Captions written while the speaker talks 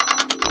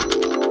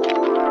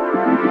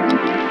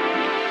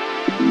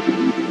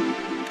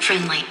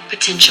Friendly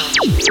Potential.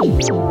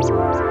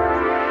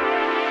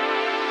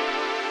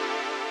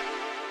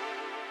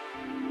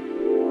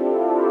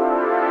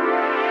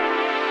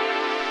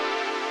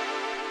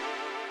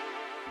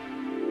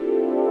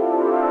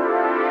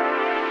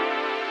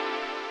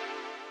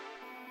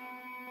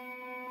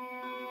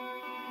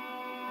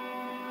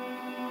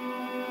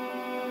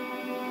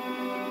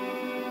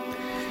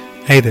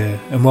 Hey there,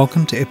 and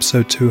welcome to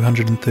episode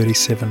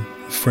 237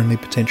 of Friendly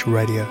Potential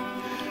Radio.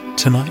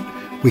 Tonight,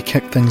 we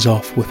kick things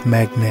off with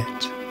Magnet,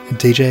 a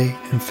DJ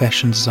and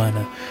fashion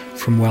designer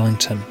from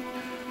Wellington.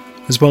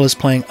 As well as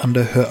playing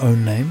under her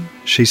own name,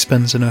 she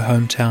spins in her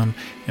hometown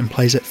and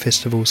plays at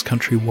festivals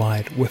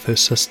countrywide with her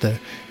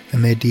sister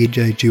and their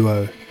DJ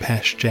duo,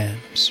 Pash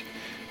Jams.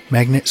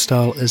 Magnet's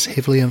style is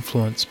heavily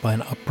influenced by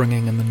an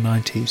upbringing in the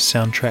 90s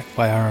soundtracked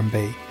by R&B.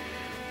 You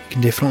can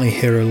definitely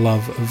hear her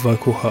love of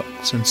vocal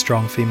hooks and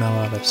strong female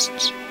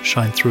artists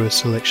shine through a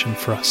selection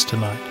for us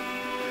tonight.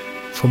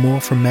 For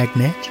more from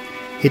Magnet,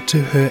 head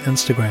to her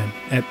Instagram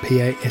at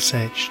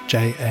PASHJAMS.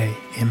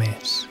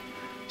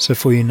 So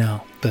for you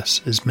now, this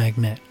is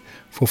Magnet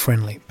for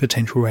Friendly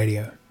Potential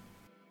Radio.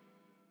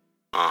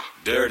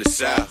 Dirty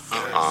South,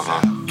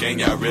 can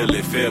y'all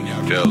really feel me?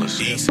 Feel us.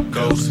 East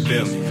Coast,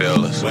 feel me.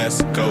 Feel us.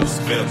 West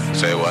Coast, feel me.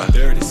 Say what?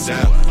 Dirty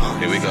South,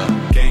 here we go.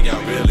 Can y'all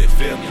really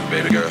feel me?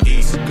 Baby girl.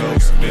 East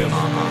Coast, feel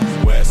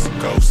me. West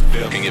Coast,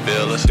 feel me. Can you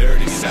feel us?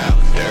 Dirty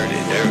South, dirty.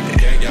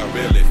 Can y'all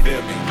really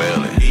feel me?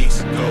 Feel it.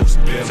 East Coast,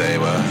 feel me. Say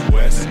what?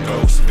 West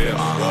Coast, feel me.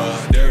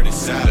 Dirty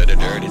South, dirty.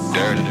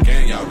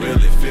 Can y'all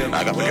really feel me?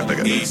 I got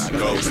to East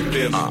Coast,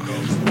 feel me.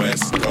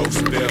 West Coast,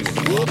 feel me.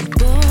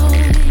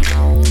 Boy,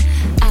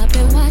 I've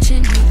been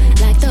watching you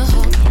like the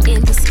hawk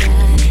in the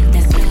sky.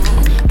 That fly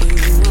when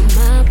you are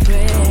my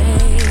prey.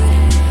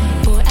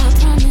 Boy, I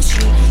promise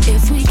you,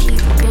 if we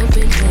keep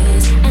bumping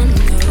heads, I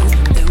know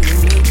that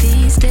one of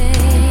these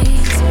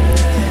days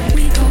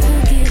we gon'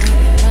 hook it up,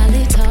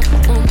 probably talk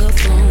on the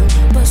phone.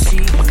 But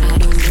see, I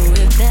don't know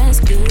if that's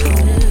good.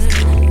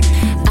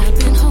 I've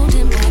been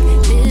holding back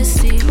this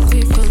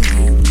secret from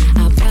you. I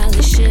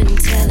probably shouldn't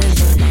tell it,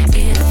 but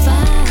if I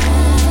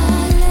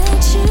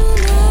let you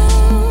know,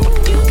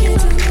 you can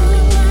do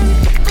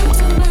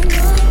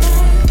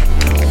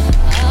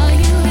are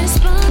you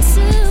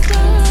responsible?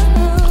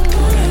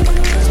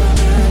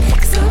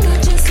 'Cause I'm not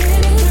just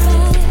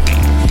anybody.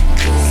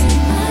 Is it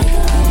my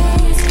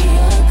goal? Is it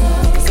your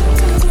goal?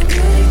 Sometimes I'm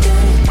pretty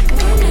good,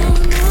 but now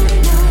I'm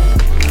not.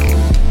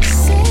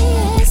 Say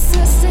yes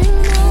or say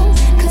no,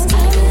 'cause I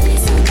really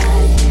need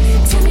somebody.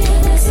 Tell me how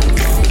that's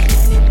somebody.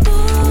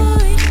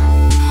 Boy,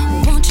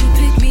 won't you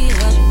pick me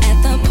up at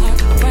the park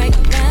right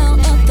round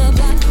up the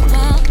block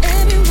while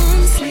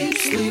everyone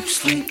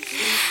sleep.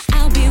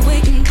 I'll be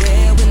waiting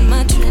there with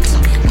my tricks,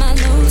 my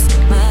lows,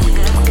 my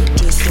hat,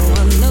 just so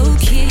I'm low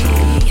key.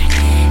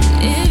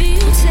 If you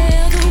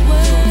tell the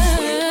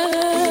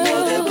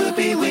world, that we'll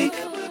be weak.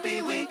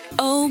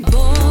 Oh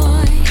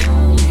boy,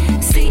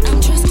 see I'm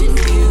trusting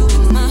you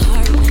with my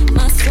heart,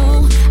 my soul.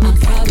 I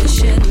probably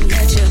shouldn't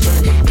let you,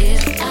 but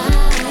if I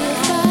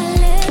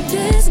let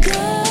this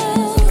go,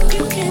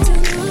 you can't do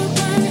no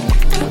wrong.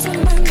 I'm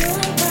talking about no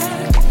wrong.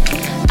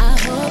 I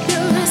hope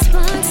you're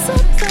responsible.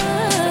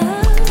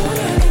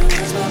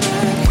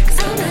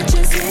 I'm not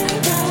just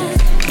anybody.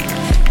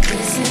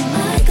 Is it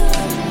my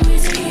goal?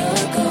 Is it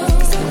your goal?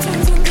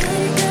 Sometimes I'm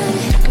pretty good,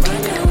 but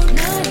now I'm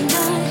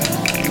not.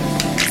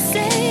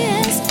 Say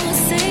yes or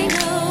say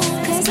no,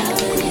 'cause I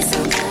really need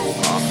somebody.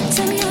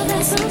 Tell me how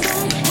that's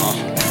somebody.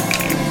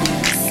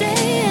 Say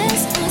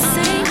yes or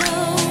say no,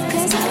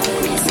 'cause I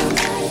really need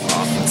somebody.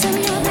 Tell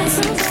me how that's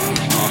somebody.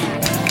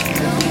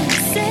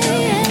 Say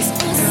yes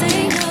or say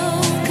no,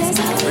 'cause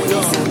I really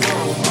need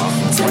somebody.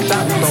 Tell me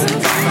how that's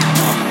somebody.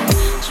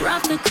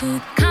 Drop the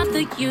coupe, cop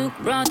the uke,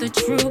 brought the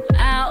troop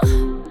out.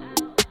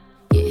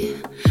 Yeah,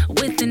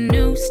 with the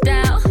new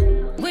style.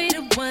 We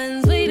the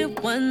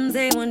ones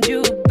they want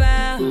you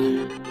about.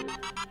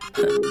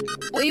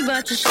 We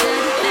about to shut it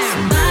down.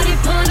 Somebody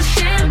pour the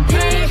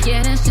champagne.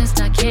 Yeah, that's just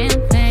our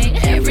campaign.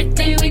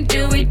 Everything we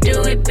do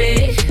it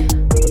big.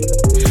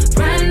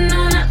 Riding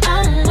on our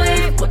own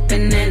wave,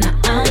 whipping in our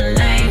own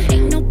lane.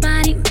 Ain't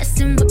nobody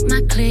messing with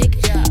my clique.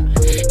 Yeah.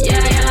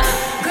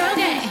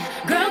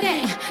 Girl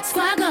gang,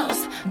 squad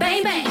goes,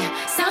 bang bang,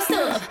 south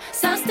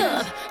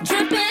stub,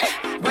 dripping,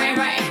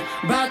 rain,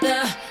 brought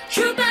the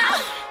troop out,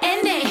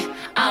 and they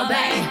all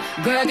bang.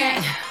 Girl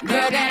gang,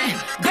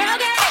 squad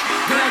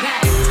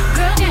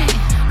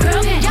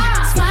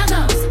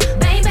goes,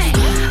 bang bang,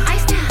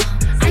 ice down,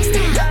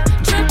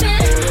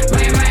 dripping,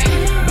 rain,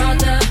 brought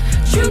the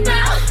troop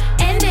out,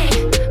 and they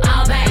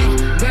all bang.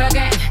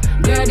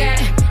 Girl gang.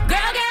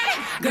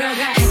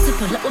 Had to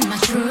pull up with my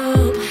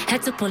troop,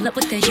 had to pull up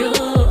with the you.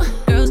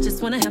 Girls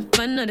just wanna have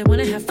fun, no, they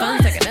wanna have fun,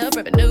 stacking up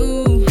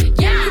revenue.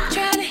 Yeah, you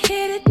try to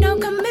hit it, no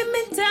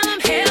commitment, tell him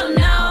hell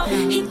no.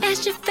 He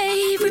asked your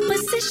favorite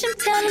position,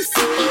 tell him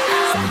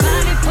CEO.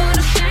 Somebody pour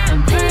the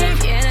champagne,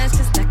 yeah, that's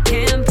just a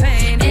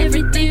campaign.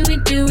 Everything we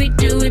do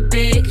it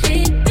big.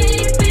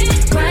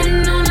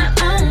 Riding on our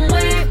own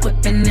way,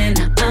 whipping in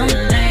our own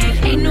lane.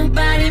 Ain't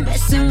nobody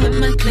messing with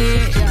my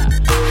clique.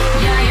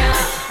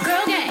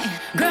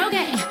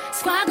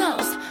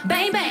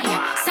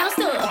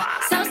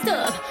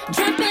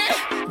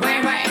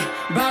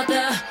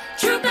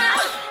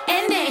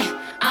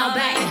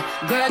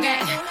 girl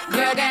gang,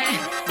 girl gang,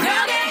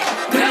 girl gang,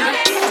 girl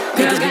gang.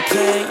 Niggas be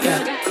playing,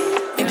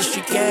 yeah.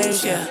 Industry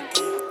games, yeah.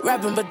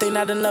 Rapping, but they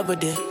not in love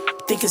with it.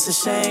 Think it's a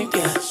shame,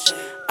 yeah.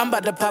 I'm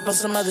about to pop on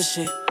some other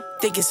shit.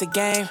 Think it's a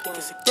game.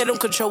 They don't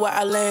control where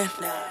I land.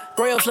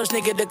 Royal flush,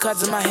 nigga, the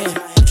cards in my hand.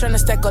 Tryna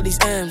stack all these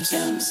M's.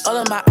 All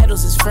of my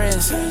idols is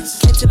friends.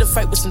 Came to the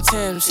fight with some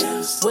Tims.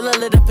 Will I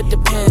lit up? It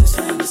depends.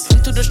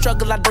 Been through the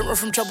struggle, I don't run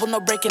from trouble, no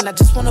breaking. I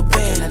just wanna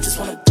bend.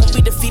 Won't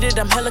be defeated,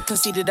 I'm hella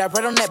conceited. I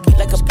ride on that beat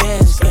like a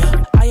band.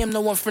 Yeah. I am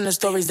the one from the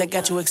stories that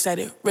got you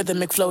excited.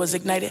 Rhythmic flow is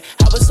ignited.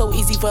 How it's so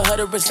easy for her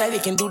to recite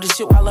it. Can do this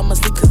shit while I'm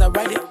asleep cause I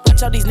write it.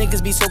 Watch all these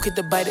niggas be so quick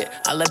to bite it.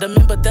 I let them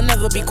in, but they'll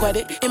never be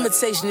quiet.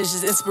 Imitation is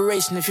just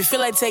inspiration. If you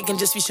feel like taking,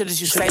 just be sure that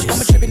you cite it. I'm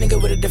a trippy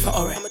nigga with a different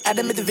aura. I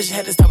admit the vision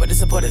had to start with the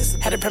supporters.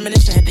 Had a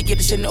premonition, had to get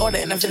the shit in order.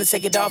 And I'm finna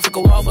take it off,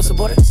 go off with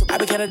supporters. I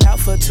been counted out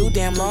for too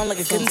damn long. Like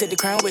I couldn't take the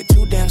crown with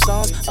 2 damn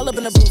songs. All up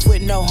in the booth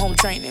with no home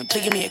training.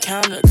 Please give me a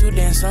count of 2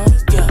 damn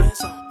songs, yeah.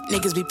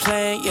 Niggas be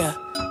playing, yeah.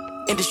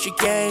 Industry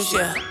games,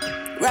 yeah.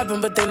 Rapping,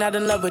 but they not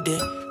in love with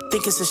it.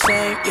 Think it's a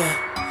shame,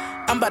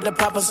 yeah. I'm about to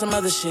pop on some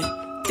other shit.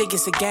 Think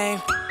it's a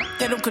game.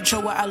 They don't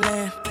control where I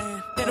land.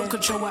 They don't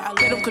control where I land.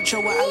 They don't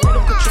control where I land. They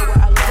don't control where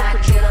I land.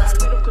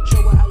 They don't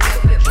control where I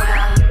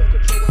land. They don't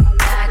control where I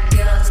land.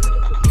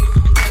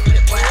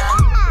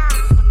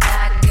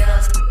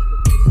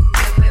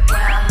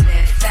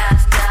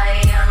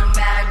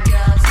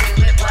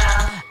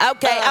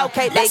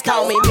 Okay, they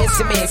call me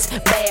Missy Miss,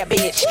 bad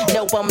bitch.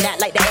 No, I'm not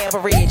like the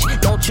average.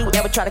 Don't you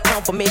ever try to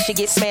come for me. She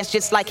get smashed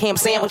just like ham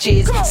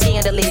sandwiches.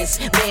 Scandalous,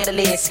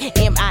 vandalous,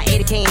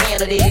 MIA can't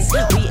handle this.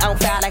 We on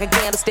fire like a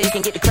candlestick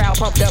and get the crowd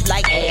pumped up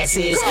like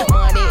asses.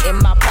 Money in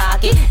my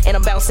pocket and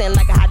I'm bouncing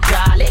like a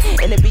hydraulic.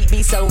 And the beat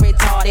be so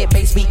retarded,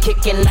 bass be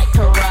kicking like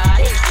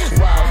karate.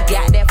 Whoa,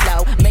 got that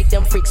flow, make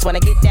them freaks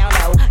wanna get down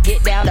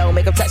low,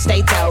 make them touch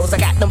their toes. I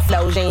got them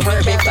flows you ain't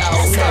heard before.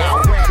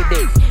 Now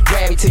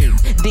grab it too,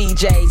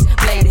 DJs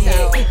play the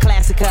hit,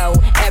 classical,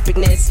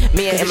 epicness.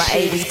 Me and my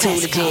 80s too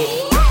legit.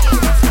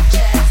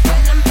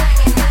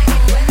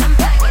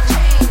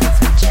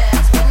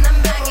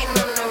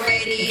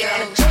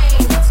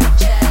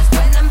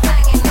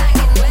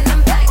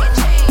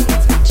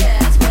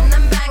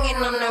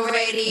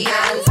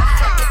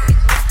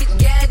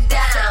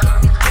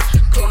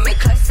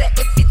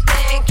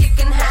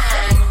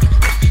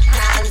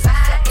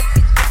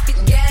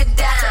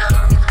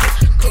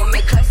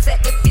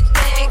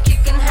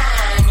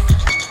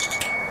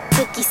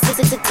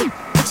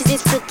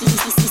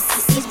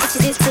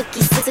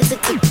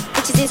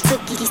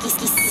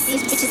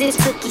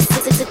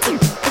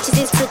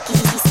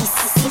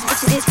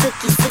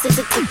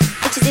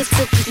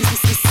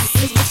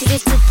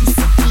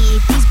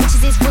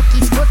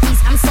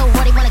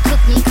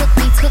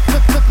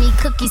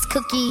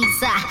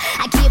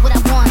 I get what I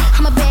want.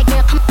 I'm a bad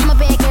girl. I'm a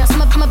bad girl.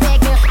 I'm a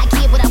bad girl. I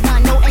get what I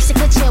want. No extra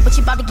good chill, but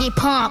you about to get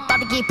pumped. You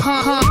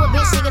a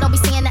bitch nigga, don't be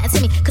saying nothing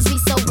to me, cause we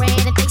so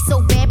rad and they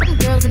so bad. Bring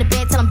girls in the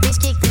bed, tell them bitch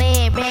get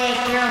glad.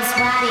 Bad girls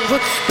ride it.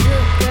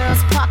 Good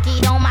girls park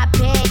it on my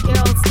bad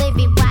girls. Live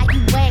it while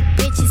you whack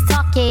bitches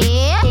talking.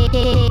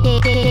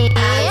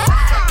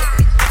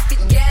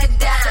 Get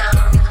down.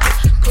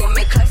 Pull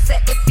me closer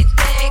if you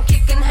think you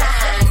can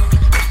hang.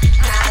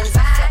 Hands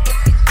up.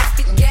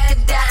 Get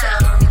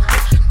down.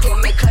 Pull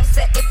me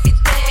closer if you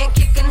think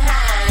you can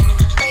hang.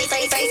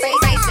 Face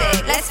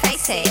it, let's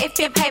face it. If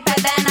you paper,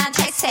 then I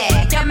chase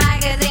it. Your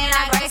magazine,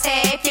 I grace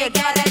it. If you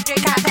get a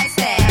drink, I taste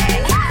it.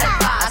 The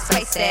boss,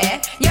 waste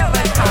it. You're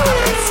a car,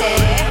 waste it.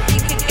 You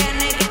can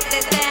gonna get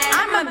it then.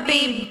 I'ma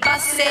be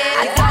busted.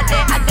 I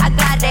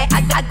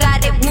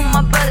got it with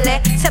my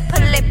bullet. So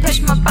pull it, push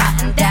my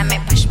button, damn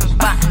it, push my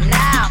button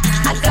now.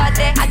 I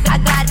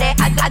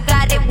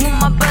got it with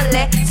my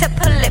bullet. So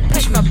pull it,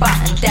 push my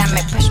button, damn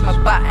it, push my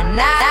button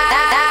now.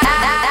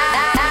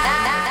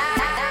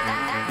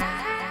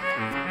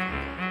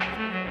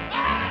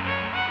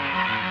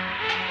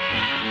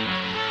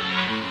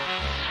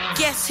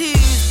 Guess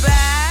who's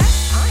back?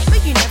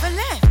 But you never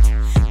left.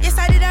 Yes,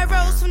 I did, I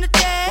rose from the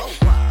dead.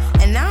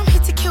 And now I'm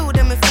here to kill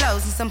them with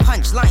flows and some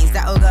punchlines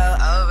that'll go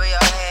over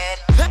your head.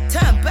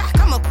 Turn back,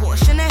 I'm a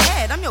caution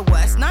ahead. I'm your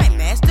worst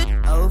nightmare, stood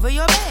over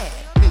your bed.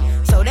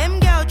 So them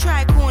girl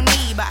try call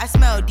me, but I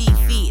smell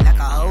defeat like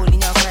a hole in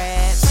your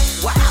bread.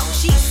 Wow,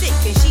 she's sick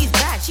and she's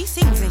bad. She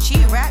sings and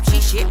she raps, she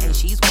shit and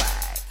she's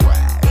whack.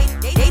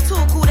 They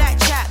talk all that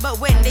chat, but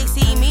when they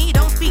see me,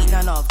 don't speak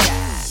none of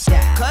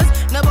that.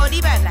 Cause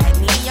nobody bad like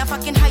me. I'm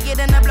fucking higher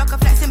than a block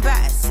of flexing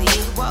Battersea.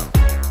 Whoa.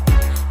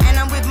 And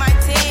I'm with my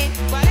team.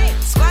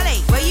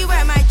 Squally, where you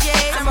at, my J?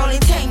 I'm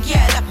rolling 10,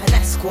 yeah, up in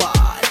that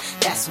squad.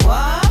 That's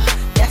what?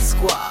 That's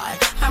squad.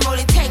 I'm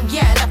rolling 10,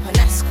 yeah, up in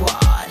that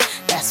squad.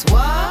 That's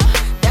what?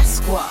 That's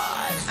squad.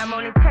 I'm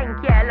rolling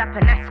 10, yeah, up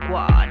in that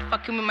squad.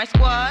 Fucking with my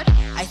squad?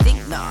 I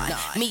think not.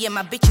 Me and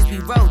my bitches, we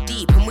roll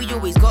deep, and we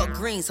always got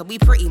green, so we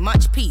pretty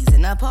much peas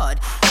in a pod.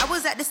 I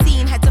was at the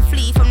scene, had to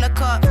flee from the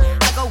cops.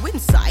 I go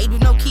inside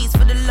with no keys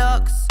for the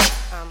locks.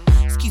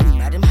 Excuse me,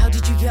 madam, how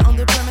did you get on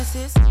the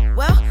premises?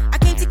 Well, I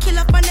came to kill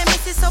off my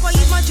nemesis, so I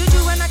used my juju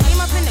and I came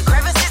up in the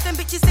crevices. Them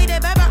bitches say they're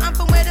bad, but I'm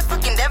from where the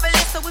fuck you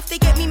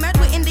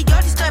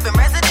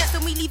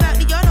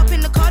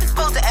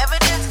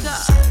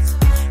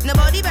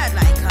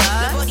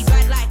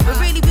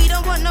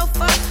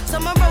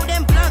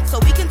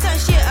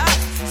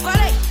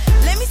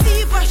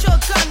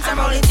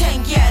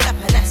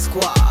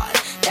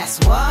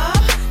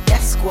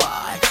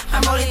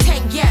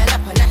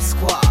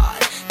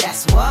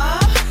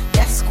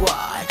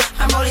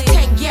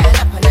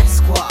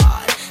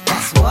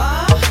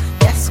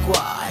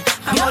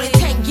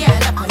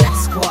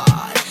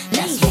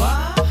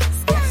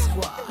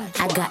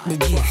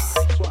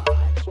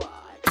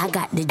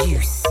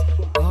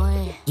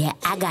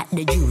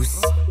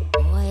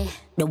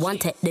one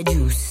take the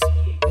juice.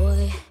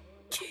 Boy,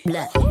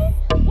 look,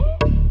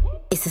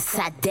 it's a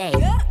sad day.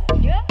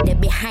 They're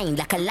behind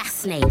like a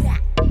last name.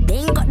 They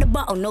ain't got the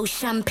bottle, no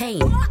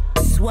champagne.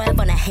 Swerve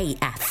on a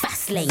hater,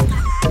 fast lane.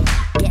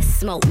 Get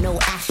smoke, no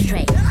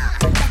ashtray.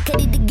 Back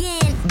at it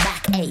again,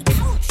 backache.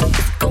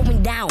 It's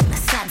going down,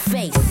 sad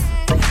face.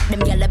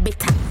 Them yellow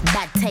bitter,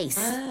 bad taste.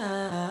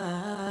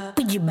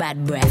 With your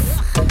bad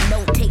breath.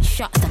 Don't take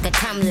shots like a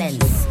cam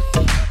lens.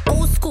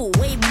 Old school,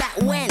 way back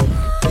when.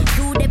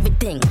 Doed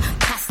everything,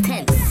 past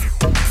tense.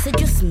 So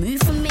just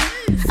move for me.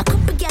 A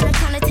couple gal are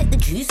trying to take the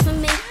juice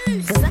from me.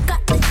 Cause I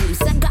got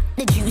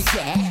the juice,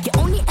 yeah.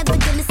 You're only ever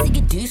gonna see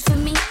your juice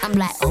from me. I'm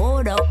like,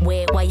 hold up,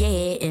 wait, why you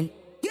hating?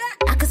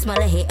 I can smell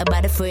a hater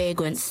by the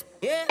fragrance.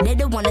 They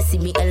don't wanna see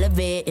me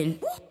elevating.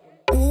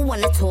 Ooh,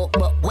 wanna talk,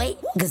 but wait,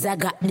 cause I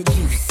got the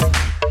juice.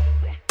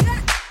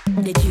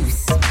 The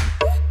juice.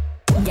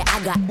 Yeah, I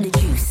got the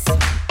juice.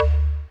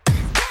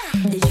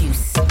 The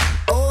juice.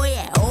 Oh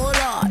yeah, hold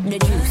on, the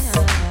juice.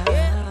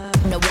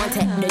 The one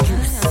take the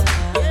juice.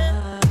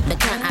 The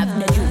can't have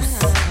the juice.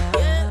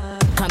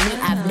 Come me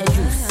have the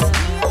juice.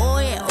 Oh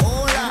yeah,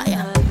 hold on,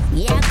 yeah.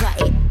 Yeah, I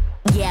got it.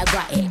 Yeah, I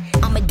got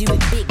it. I'ma do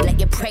it big like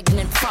you're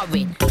pregnant for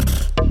it.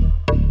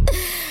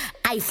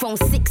 iPhone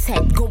 6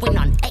 head going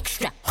on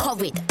extra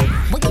horrid.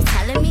 What you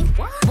telling me?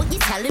 What you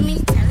telling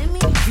me?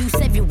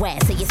 Juice everywhere,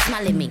 so you're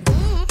smelling me.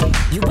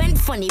 You went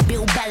funny,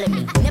 Bill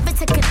Bellamy. Never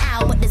take an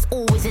hour, but there's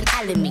always an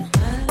enemy.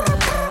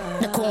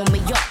 They call me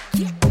up.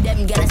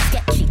 Them get a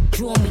sketchy,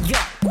 draw me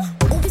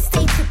up. Always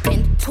stay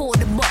tripping, toward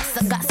the boss.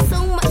 I got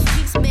so much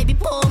juice, baby,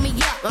 pour me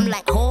up. I'm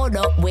like, hold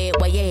up, wait,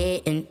 why you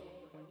hating?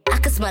 I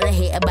can smell a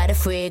hater by the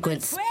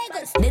fragrance.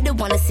 They don't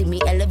wanna see me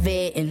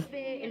elevating.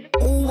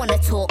 Ooh, wanna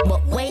talk,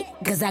 but wait,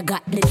 cause I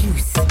got the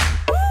juice.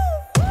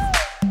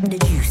 The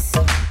juice.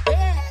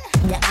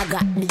 Yeah, I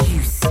got the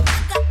juice.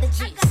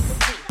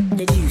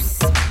 The juice.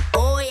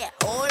 Oh yeah,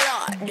 oh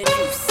Lord, the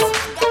juice.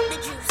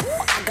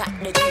 I got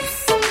the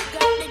juice.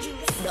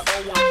 The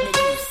old one, the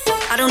juice.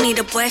 I don't need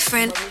a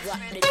boyfriend.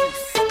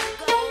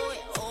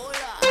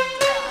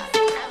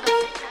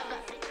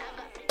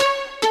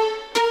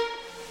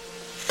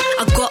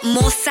 I got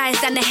more size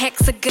than a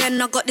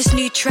hexagon. I got this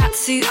new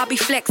tracksuit I'll be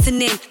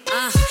flexing in.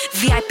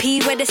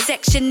 VIP where the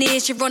section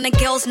is. You're on a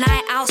girl's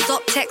night out,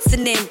 stop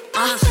texting him.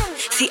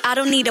 See, I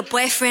don't need a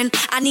boyfriend.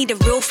 I need a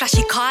real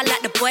flashy car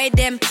like the boy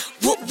them.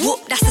 Whoop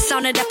whoop, that's the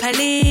sound of the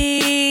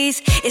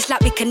police. It's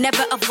like we can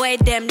never avoid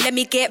them. Let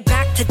me get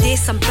back to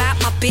this. I'm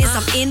back my biz.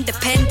 I'm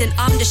independent.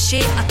 I'm the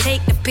shit. I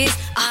take the piss.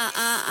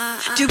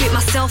 Do it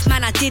myself,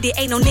 man. I did it.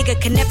 Ain't no nigga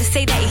can never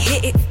say that he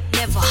hit it.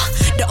 Never.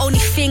 The only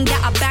thing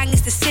that I bang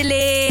is the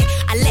silly.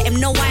 I let him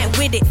know I ain't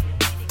with it.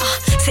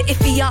 So if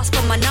he asks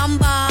for my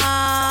number,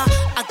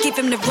 I'll give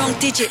him the wrong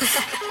digits.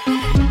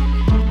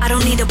 I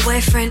don't need a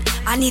boyfriend.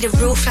 I need a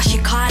real flashy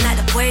car like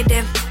the boy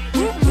them.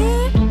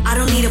 I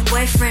don't need a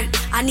boyfriend.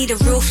 I need a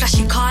real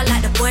flashy car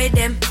like the boy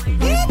them.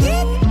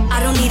 I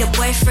don't need a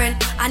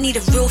boyfriend. I need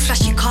a real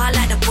flashy car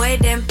like the boy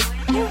them.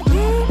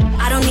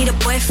 I don't need a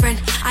boyfriend.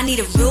 I need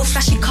a real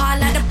flashy car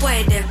like the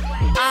boy them.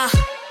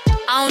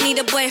 I don't need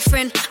a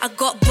boyfriend. I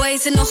got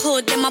boys in the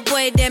hood, then my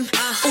boy them.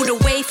 All the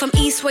way from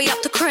Eastway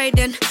up to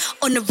Croydon.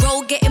 On the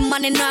road getting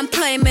money, no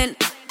employment.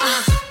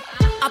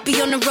 I'll be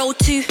on the road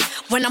too.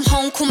 When I'm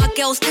home, call my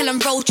girls, tell them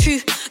roll true.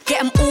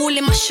 Get them all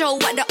in my show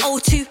at the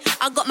O2.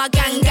 I got my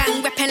gang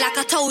reppin' like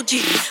I told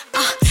you.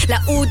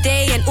 Like all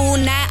day and all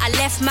night, I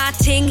left my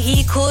ting.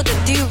 He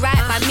couldn't do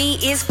right by me,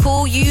 it's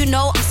cool. You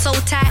know I'm so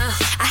tight.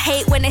 I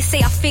hate when they say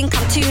I think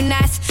I'm too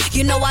nice.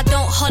 You know I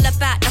don't holler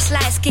back, that's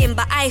light skin.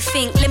 But I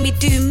think, let me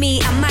do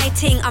me and my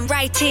ting. I'm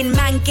writing,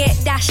 man get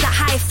dash like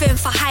hyphen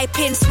for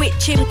hyping.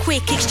 Switch him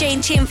quick,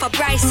 exchange him for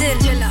Bryson.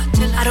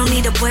 I don't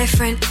need a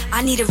boyfriend.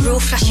 I need a real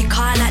flashy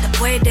car like the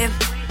boy them.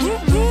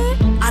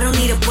 I don't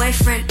need a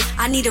boyfriend.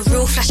 I need a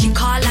real flashy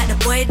car like the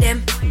boy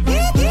them.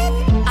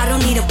 I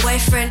don't need a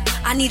boyfriend.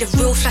 I need a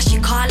real flashy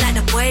car like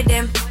the boy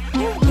them.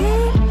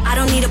 I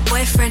don't need a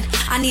boyfriend.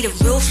 I need a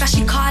real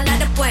flashy car like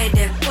the boy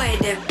them. Boy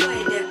them.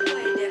 Boy them.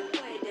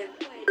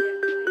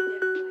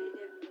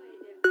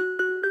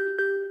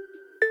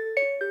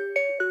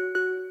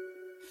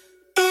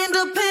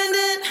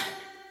 Independent,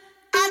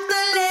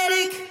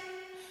 athletic.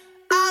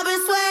 I've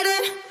been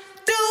sweating,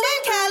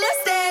 doing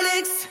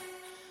calisthenics.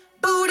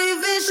 Booty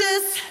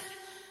vicious,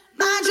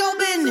 mind your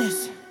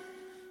business.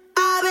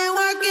 I've been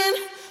working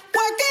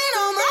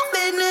on my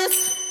fitness.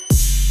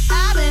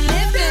 I've been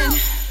lifting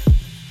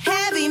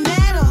heavy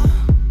metal.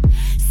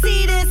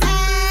 See this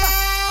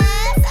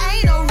ass,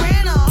 ain't no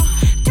rental.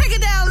 Take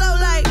it down low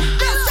like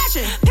I'm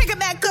stretching. Pick it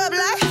back up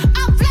like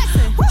I'm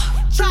flexing.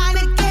 Trying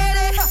to get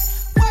it,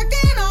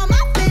 working on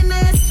my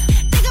fitness.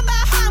 Think about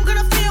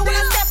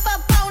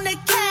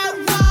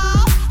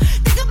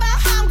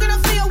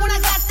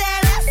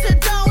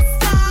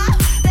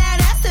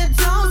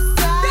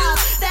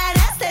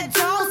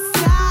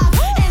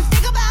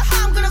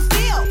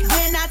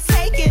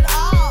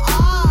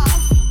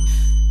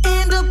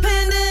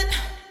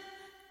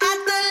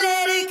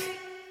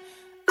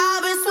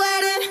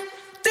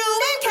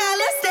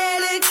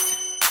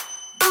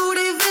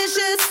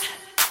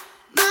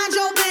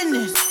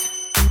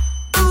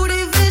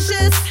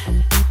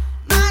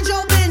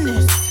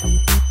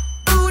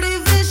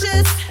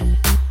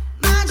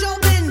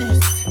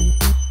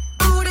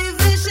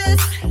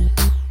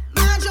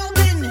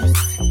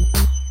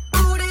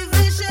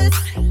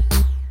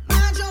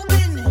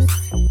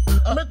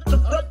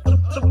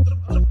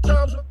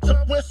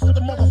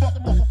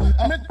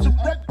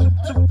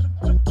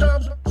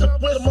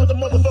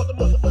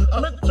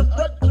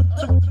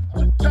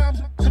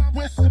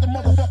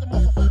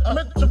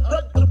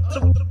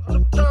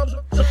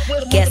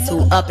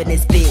up in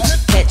this bitch.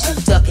 Catch you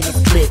ducking this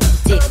clip.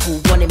 Dick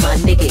who wanted my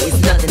nigga is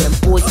nothing. Them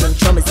boys and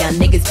drummers, y'all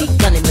niggas be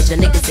gunning, but y'all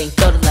niggas ain't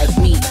thought it like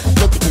me.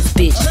 Look at this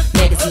bitch,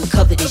 magazine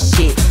cover this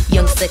shit.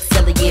 Young sex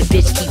seller, yeah,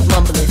 bitch, keep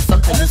mumbling.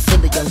 Fuck how you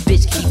feel it, young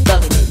bitch, keep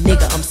thugging it.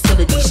 Nigga, I'm still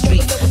in these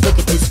streets. Look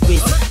at this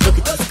wrist, look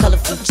at these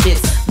colorful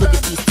chips. Look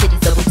at these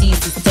titties, double D's,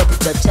 this double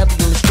Dutch. I be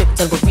on the strip,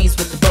 dungarees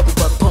with the bubble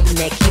butt, pumping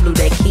that kilo,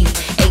 that heat.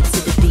 8 to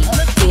the beat,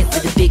 dance to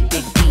the big,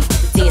 big beat.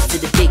 Dance to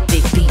the big,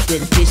 big beat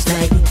with a bitch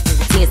like me.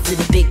 Dance to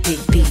the big, big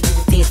beat.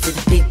 Dance to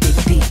the big, big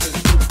beat.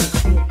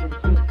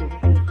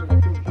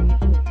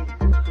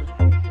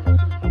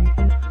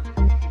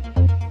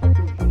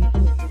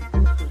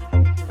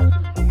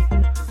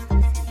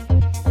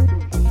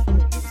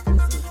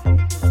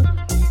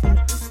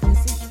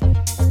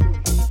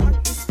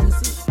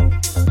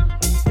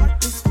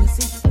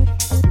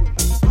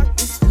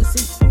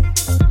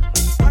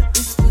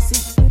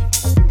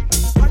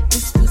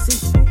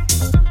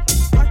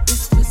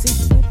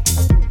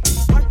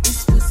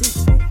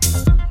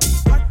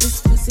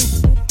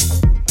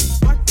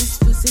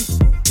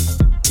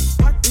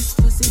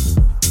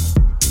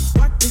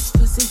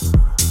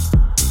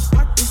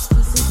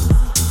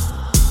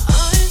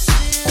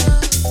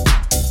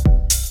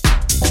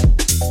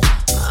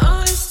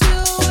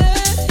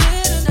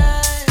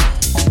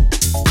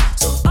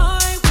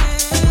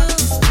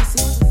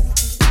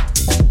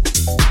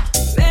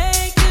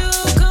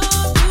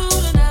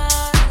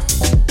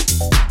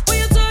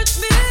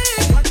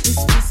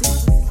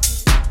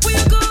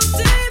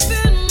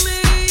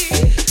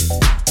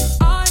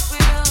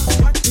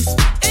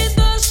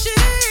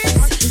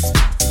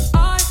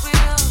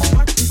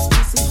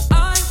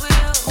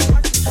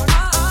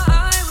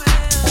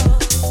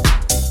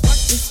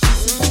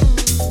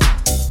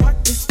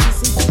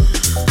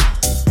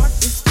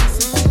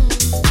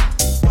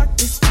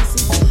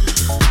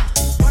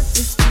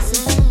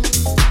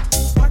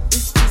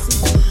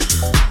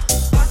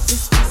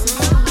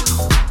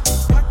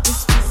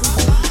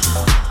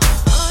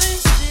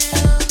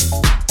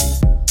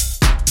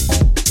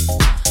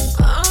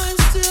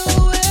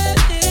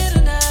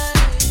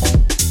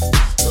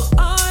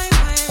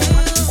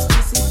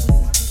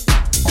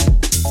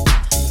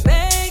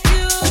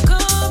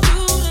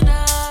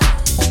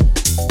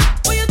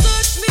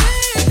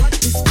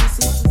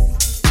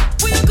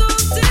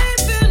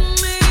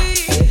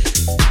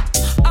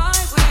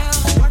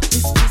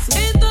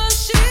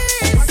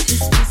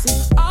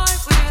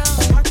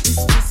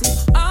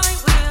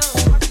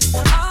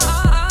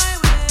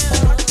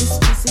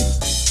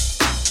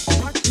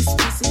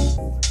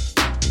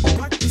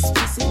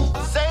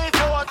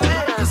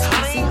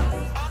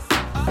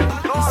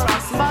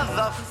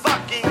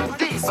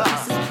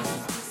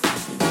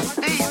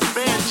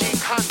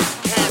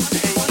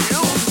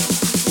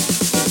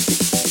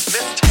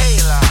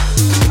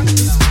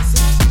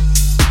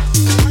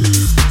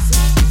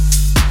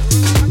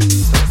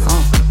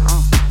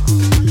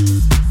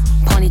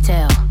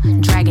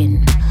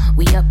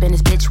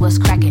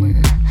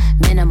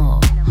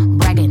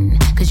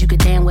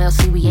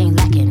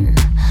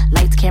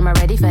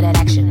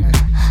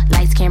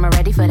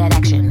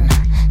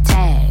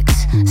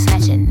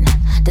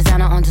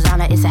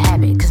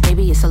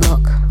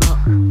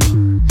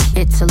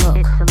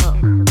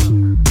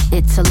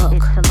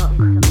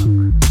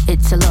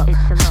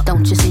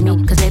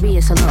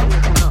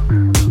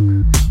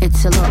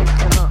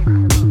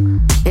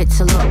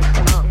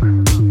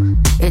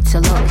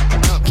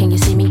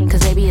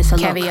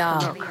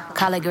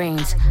 Collard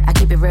greens, I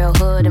keep it real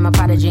hood in my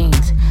Prada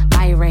jeans.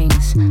 My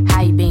rings,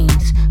 high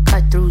beams,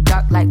 cut through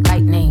dark like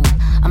lightning.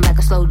 I'm like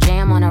a slow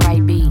jam on a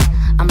right beat.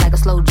 I'm like a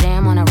slow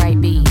jam on a right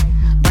beat.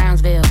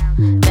 Brownsville,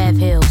 Bev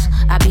Hills,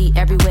 I be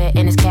everywhere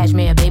in this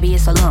cashmere, baby.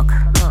 It's a look.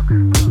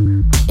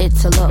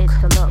 It's a look.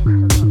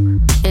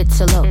 It's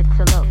a look.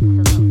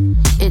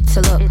 It's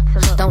a look.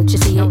 Don't you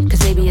see it? 'Cause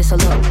baby, it's a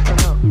look.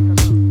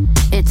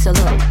 It's a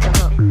look.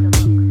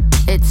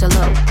 It's a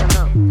look.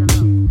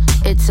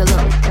 It's a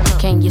look.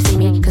 Can you see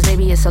me? 'Cause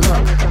baby, it's a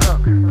look.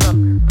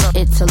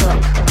 It's a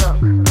look.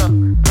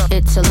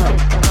 It's a look.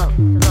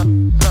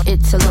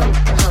 It's a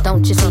look.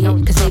 Don't you see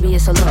it? 'Cause baby,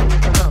 it's a look.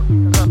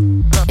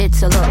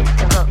 It's a look.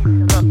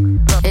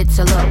 It's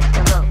a look.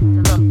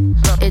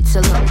 It's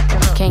a look.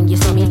 Can you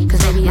see me?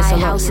 'Cause baby, it's a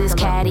look. My house is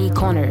catty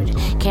cornered.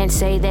 Can't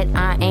say that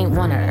I ain't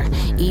one her.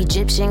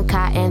 Egyptian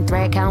cotton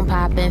thread count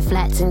popping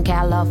flats in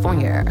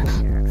California.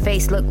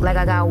 Face look like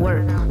I got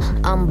work.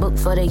 I'm booked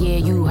for the year,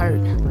 you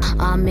heard.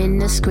 I'm in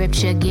the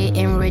scripture,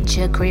 getting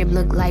richer. Crib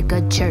look like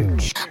a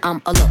church.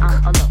 I'm a look.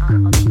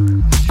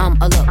 I'm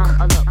a look.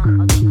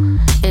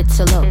 It's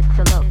a look.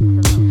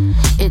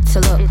 It's a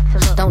look.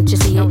 Don't you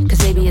see it? 'Cause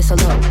baby, it's a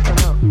look.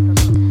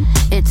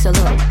 It's a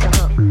look.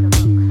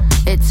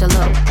 It's a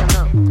look.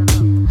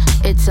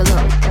 It's a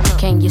look.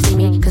 Can you see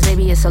me? 'Cause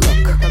baby, it's a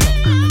look.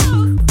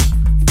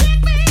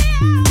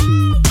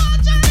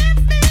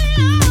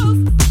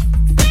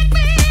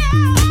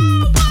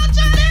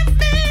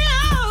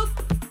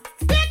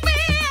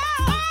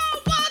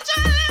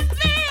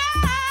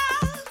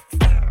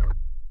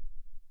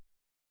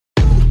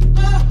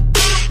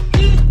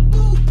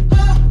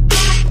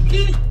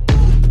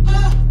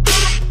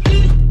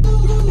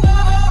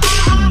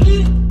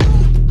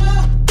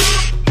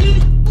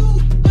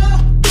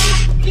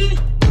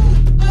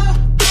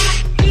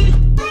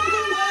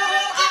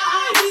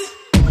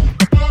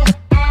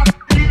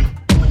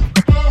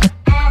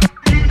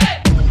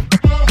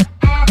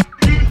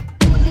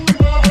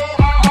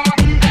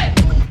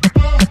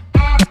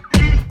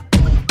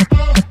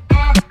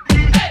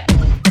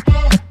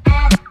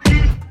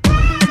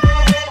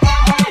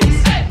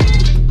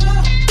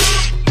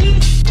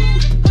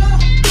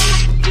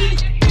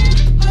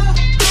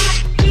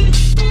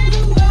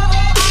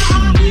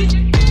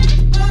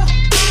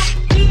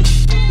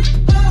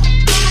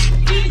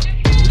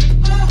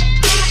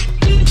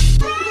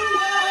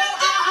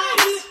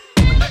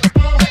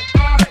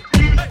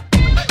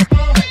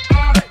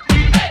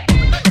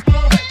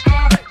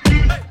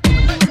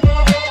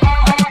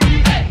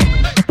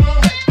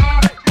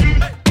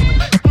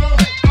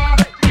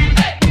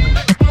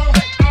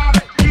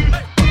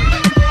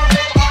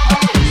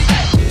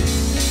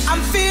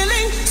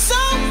 feeling so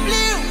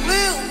blue.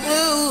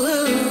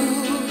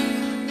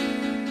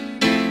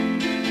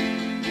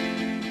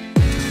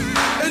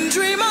 And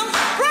dream of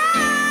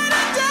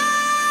brighter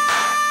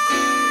days.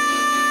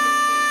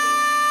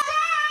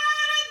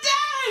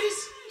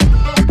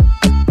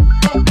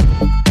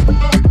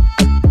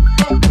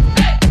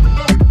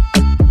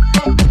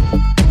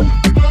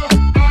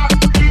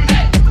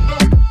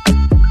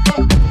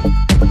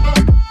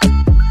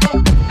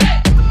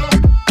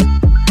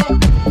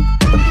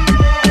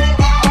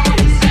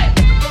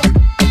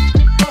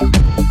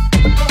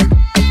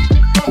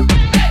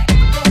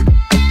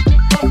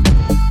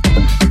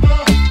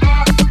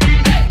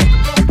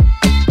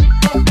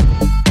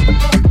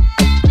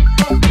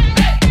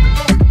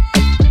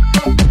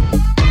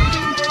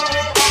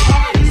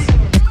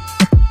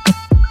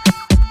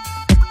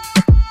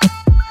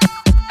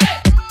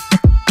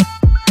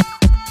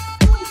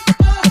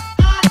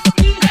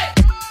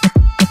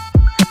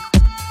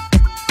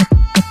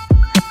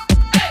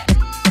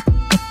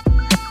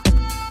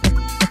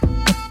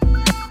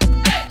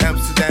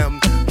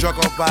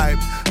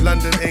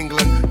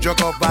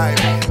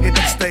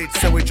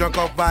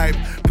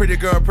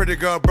 Pretty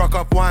girl, broke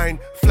up wine,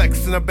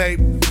 flexing a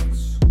babe,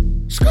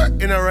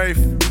 skirt in a rave.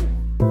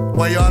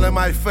 While y'all in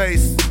my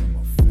face,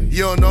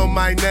 you don't know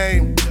my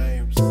name.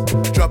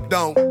 Drop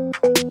down,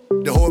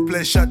 the whole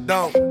place shut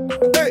down.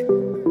 Hey,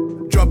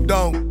 drop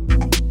down,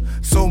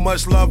 so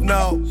much love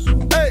now.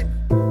 Hey,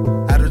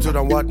 attitude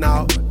on what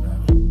now?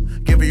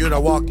 Giving you the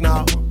walk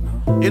now.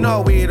 You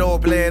know we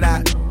don't play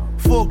that.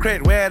 Full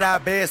crate, where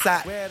that bass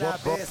at?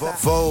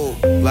 Vogue,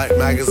 like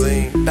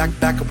magazine. Back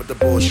up with the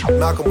bullshit.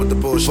 Malcolm with the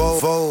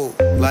bullshit. Vogue,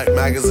 like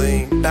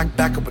magazine. Back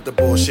up with the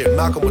bullshit.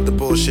 Malcolm with the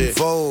bullshit.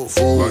 Vogue,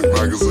 like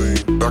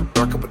magazine.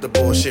 Back up with the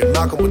bullshit.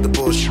 Malcolm with the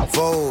bullshit.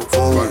 Vogue,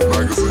 like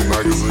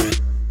magazine.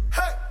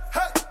 Hey,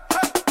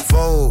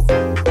 Vogue,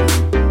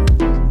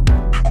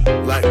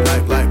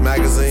 like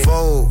magazine.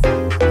 Vogue.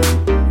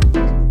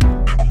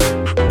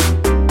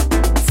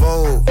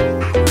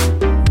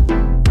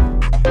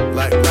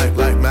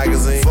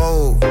 Magazine.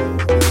 Vogue.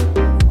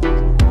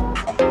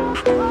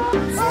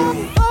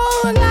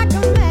 Oh, like a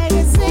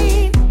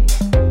magazine.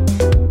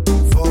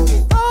 Vogue.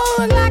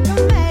 Oh, like a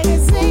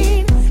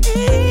magazine.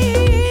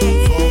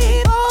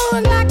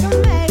 Oh, like a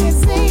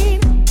magazine.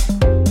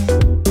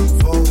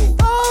 Vogue.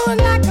 Oh,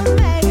 like a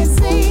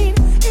magazine.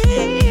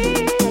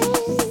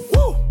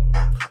 Woo.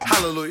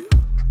 Hallelujah.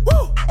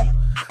 Woo.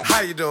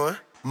 How you doing?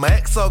 My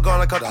ex so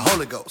gonna call the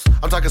Holy Ghost.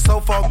 I'm talking so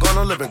far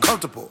gonna living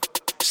comfortable.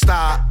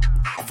 Stop.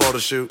 Photo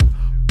shoot.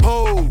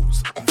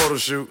 Pose, photo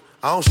shoot.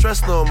 I don't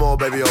stress no more,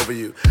 baby, over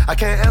you. I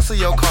can't answer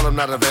your call, I'm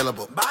not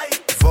available. Bye.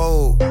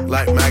 Vogue,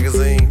 like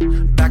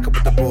magazine. Back up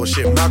with the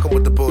bullshit, Malcolm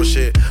with the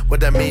bullshit. What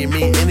that mean?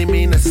 Any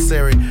mean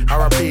necessary.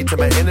 RIP to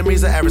my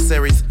enemies and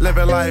adversaries.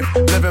 Living life,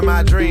 living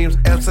my dreams.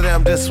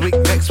 Amsterdam this week,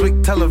 next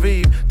week, Tel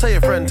Aviv. Tell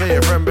your friend,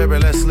 baby,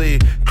 let's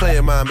leave. Clear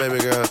your mind, baby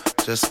girl,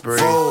 just breathe.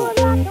 Vogue,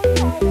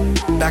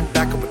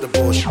 back up with the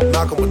bullshit,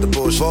 Malcolm with the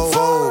bullshit.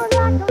 Vogue.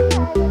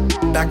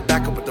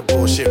 Back up with the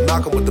bullshit,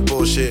 Malcolm with the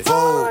bullshit.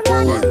 Vogue,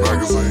 like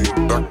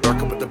magazine.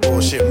 Back up with the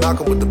bullshit,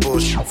 Malcolm with the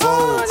bullshit.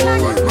 Vogue,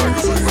 like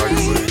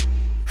magazine.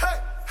 Hey,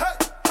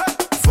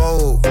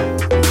 Vogue,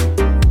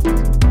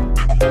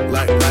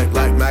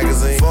 like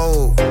magazine.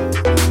 Vogue,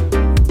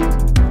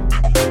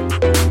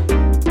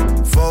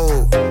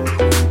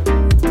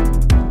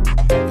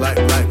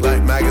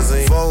 like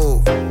magazine.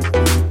 Vogue.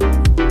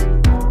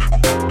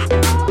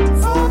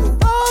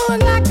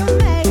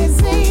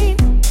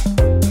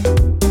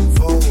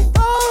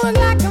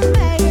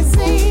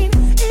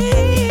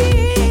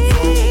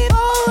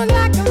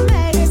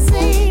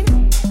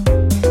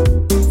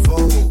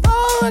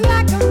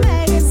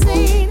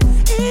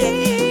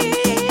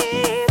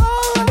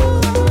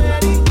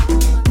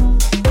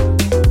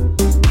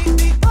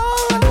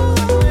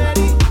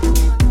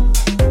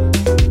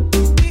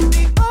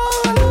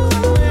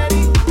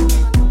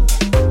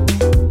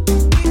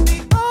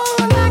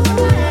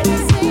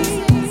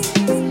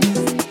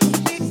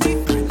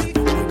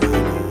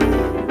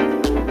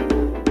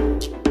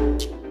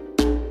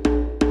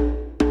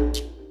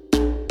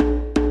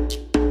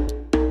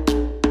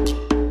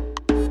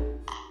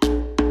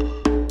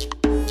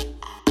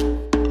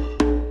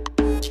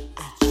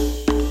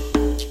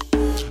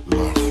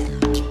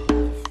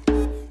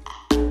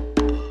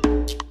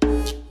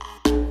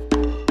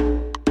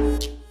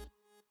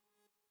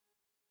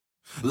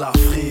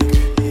 L'Afrique.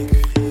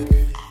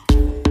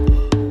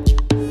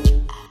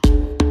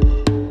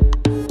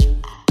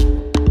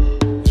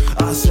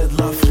 Ah, c'est de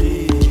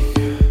l'Afrique.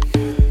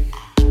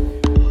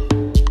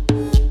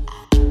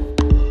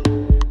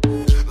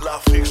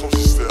 L'Afrique, son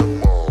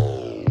système.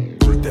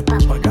 Des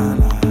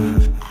propaganda.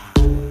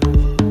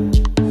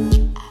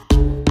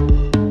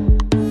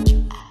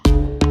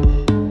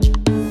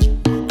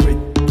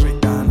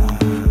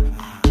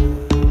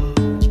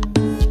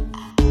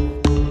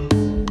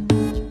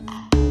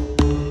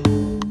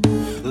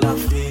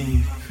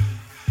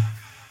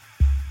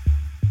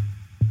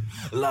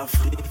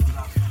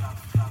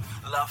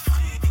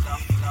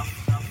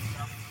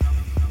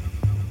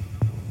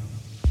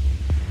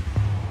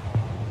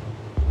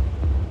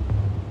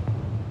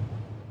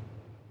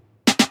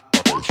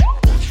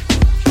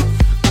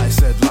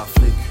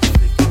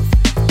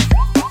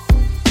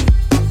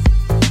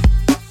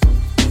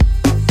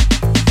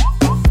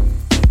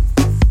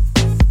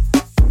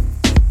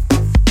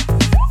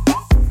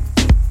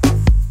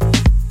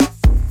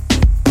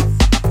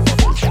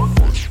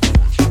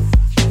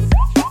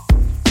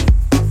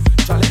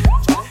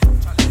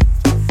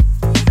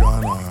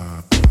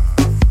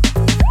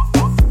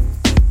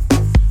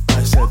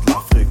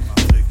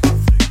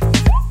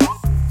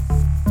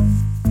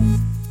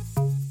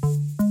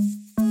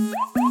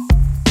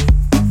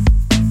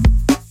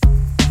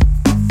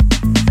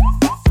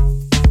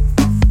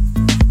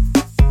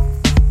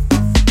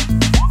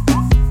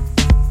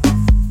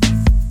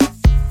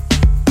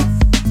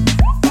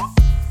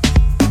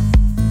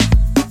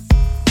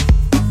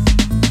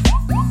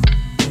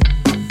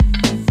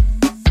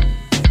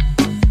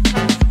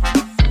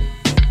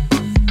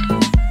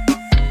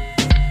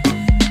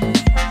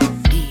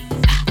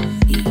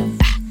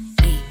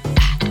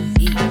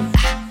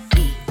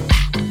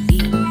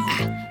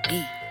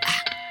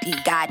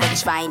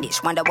 galaxy's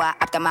finest. Wonder why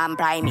after man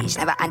primates.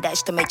 Never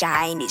underestimate your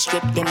highness.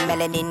 Stripped in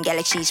melanin,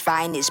 galaxy's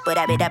finest. Put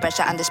a bit of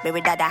pressure on the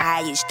spirit of the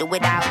highest. Do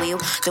it, I will.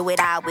 Do it,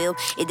 I will.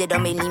 If they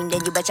don't believe me,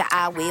 then you betcha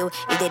I will.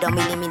 If they don't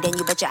believe me, then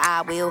you betcha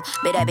I will.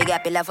 Better big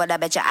up your love for the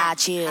betcha I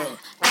chill.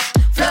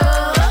 Flow.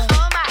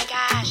 Oh my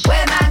gosh.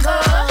 Where man go?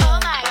 Oh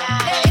my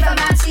gosh. If a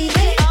man see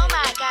it. Oh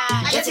my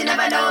gosh. Yet you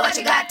never know what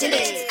you got till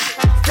it.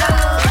 Flow.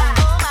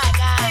 Oh my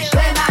gosh.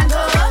 Where man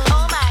go?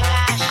 Oh my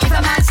gosh. If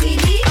a man see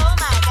it. Oh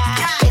my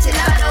gosh. Yet you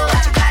never know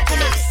what you got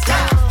till it.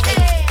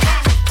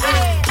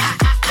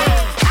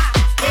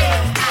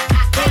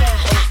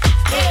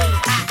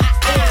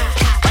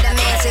 What a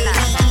man say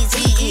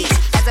he is.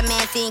 As a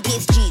man think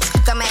it's G's.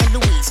 Thelma and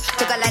Louise.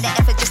 Took a lot of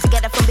effort just to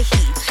get up from the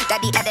heat.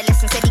 Daddy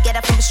adolescent said he get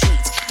up from the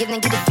streets. Give them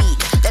get a feed.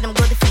 Let them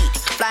go to feed.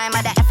 Fly him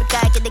out of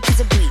Africa, get the kids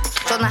a breed.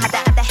 Show them how the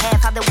other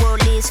half, how the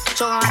world is.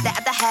 Show them how the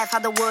other half, how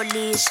the world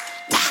is.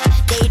 Nah,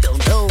 they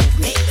don't know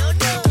me.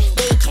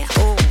 They can't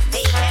hold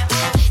me.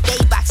 They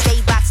box,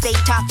 they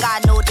talk,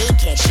 I know they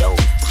can't show.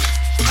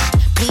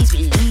 Please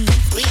believe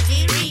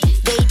me.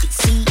 They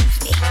deceive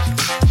me.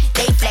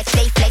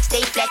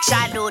 They flex,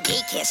 I know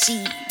they can't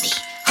see me.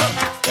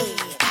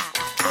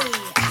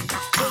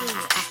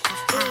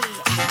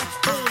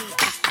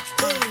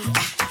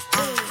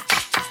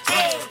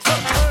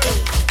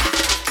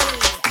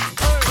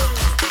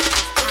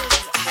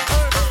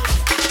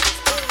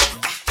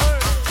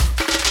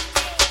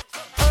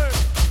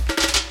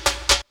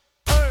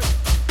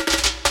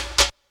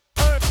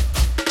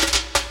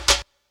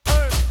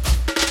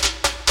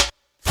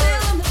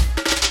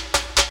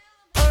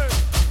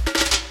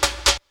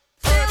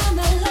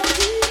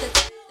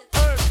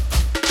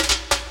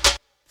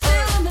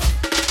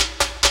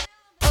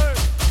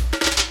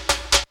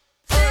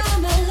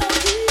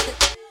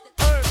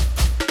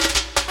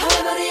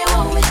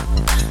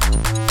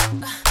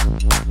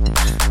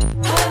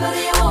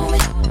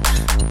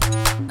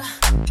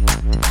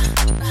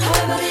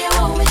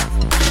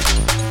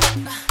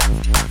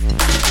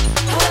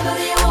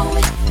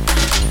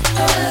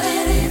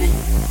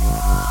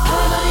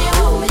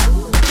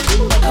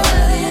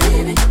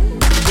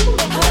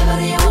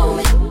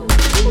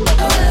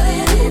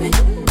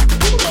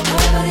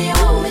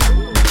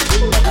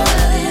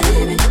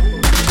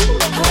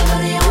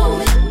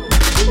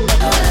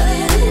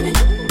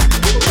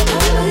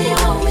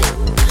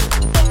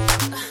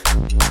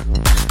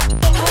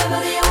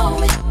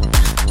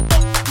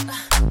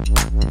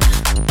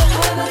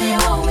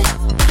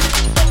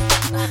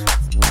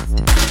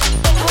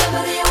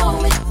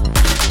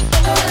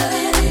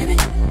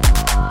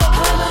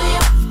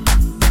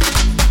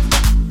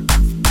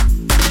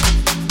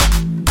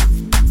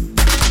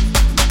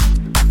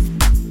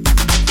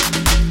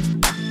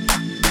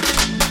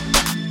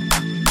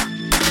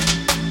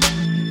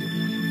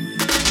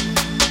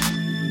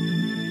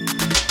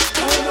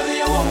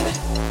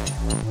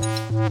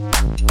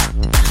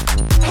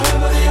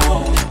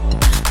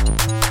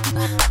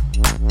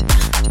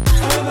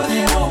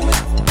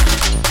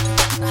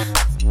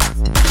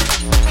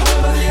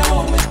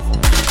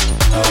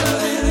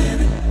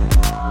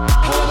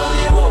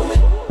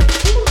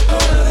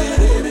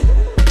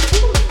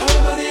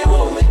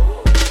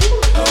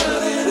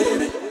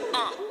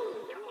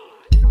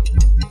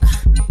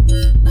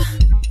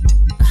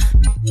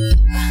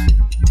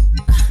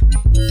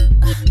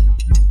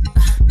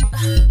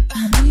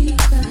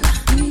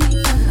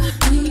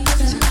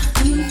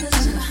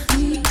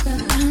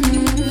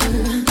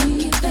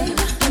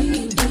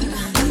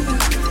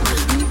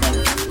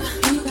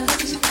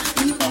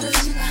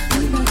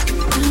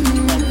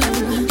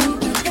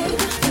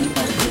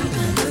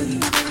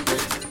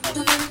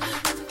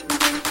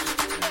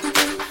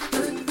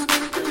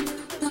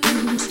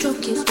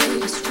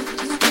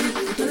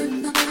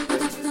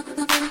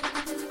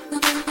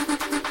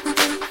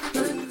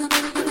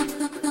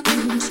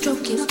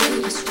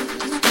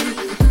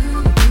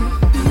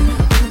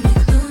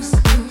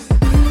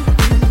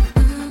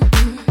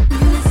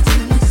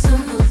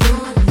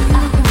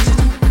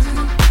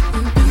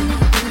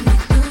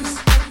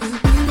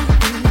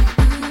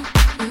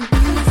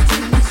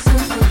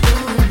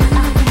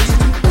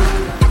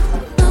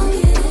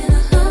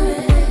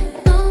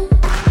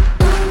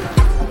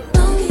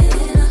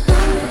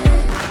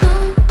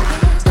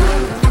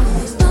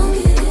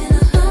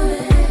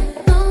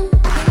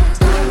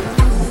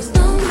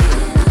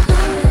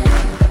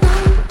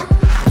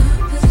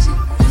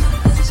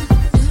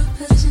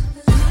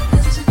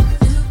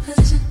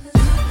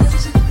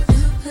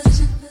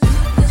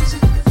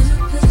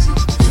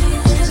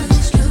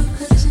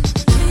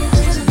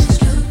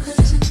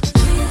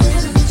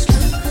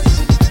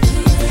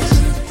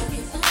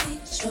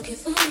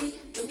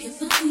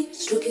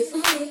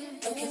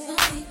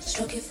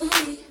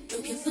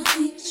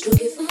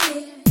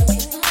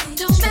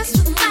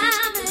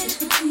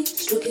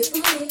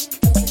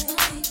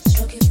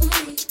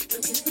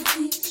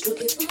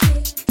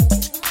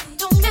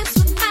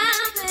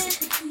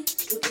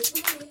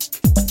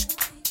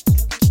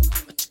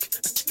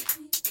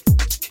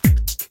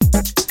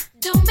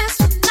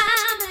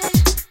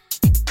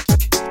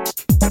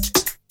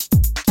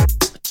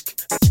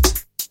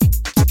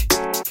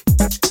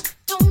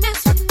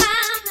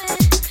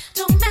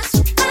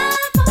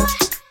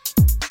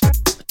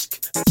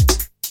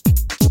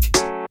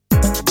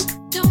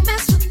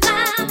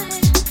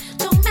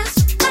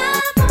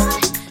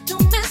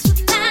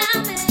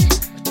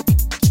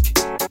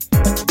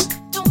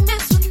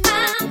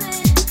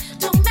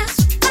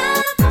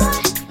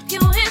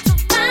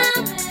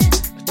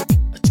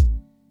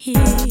 He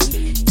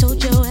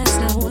told your ass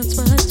not once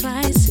but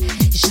twice.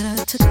 You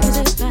should've took his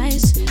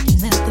advice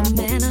and left the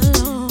man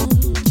alone.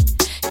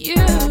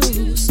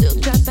 You still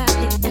drop by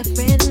here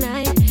every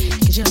night,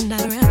 'cause you're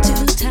not around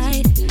too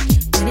tight.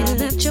 When he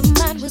left, your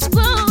mind was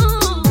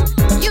blown.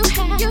 You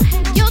had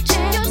your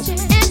chance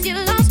and you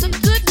lost a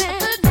good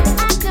man.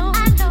 I know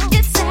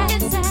it's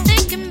sad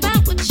thinking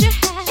about what you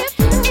had.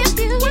 If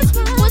you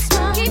was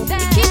wrong, keep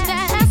that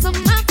ass on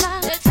my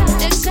mind.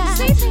 Next time,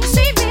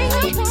 see me,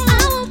 I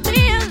won't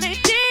be a lady.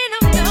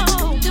 No,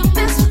 don't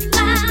mess with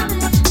my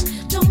man.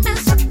 Don't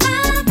mess with my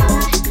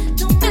boy.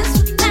 Don't mess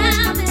with my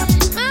man.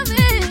 My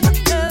man.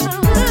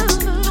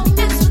 Don't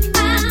mess with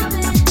my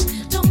man.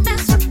 Don't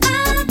mess with my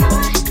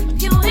boy.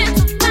 If you ain't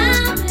with my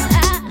man.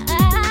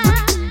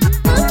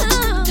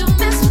 Don't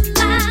mess with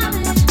my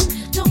man.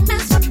 Don't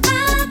mess with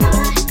my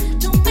boy.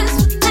 Don't mess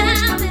with my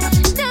man.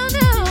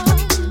 No.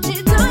 You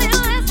know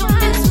your ass don't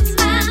mess with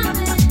my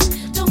man.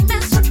 Don't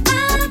mess with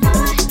my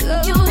boy.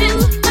 You ain't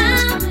with my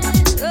man.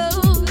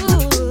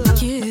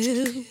 You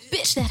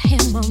bitch that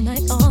him all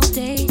night, all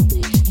day,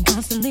 and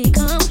constantly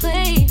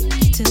complain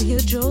till you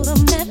drove the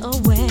man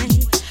away.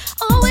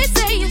 Always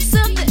saying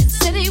something,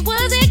 said he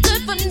wasn't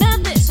good for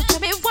nothing. So tell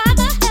me why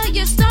the hell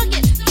you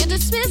stalking? You're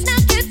dismissed, now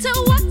get to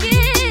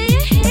walking.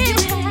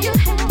 You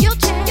had your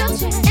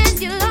chance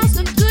and you lost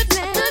a good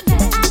man.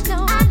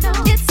 I know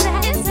it's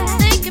sad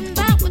thinking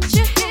about what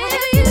you had.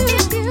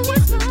 If you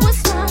was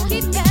wrong,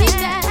 keep that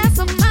ass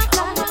on my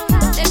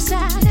mind. Next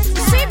time,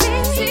 see me,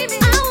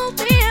 I won't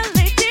be a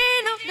lady.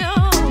 No.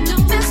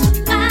 Don't mess with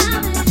my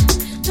man.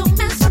 Don't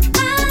mess with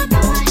my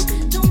boy.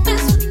 Don't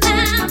mess with my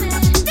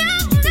man.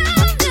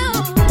 No.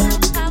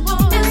 I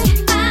won't mess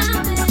with my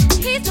man.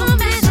 He's my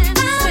man and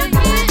I say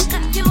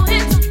you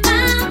ain't with my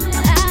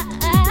man.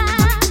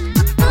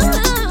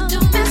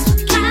 Don't mess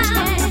with my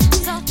man.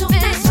 Don't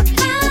mess with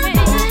my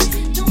man.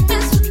 Don't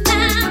mess with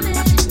my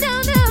man. No.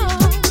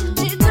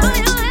 You know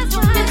your ass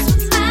won't mess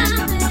with my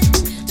man.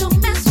 Don't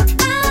mess with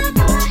my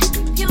boy.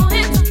 You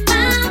ain't with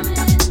my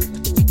man.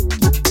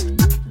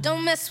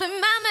 Don't mess with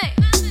my man.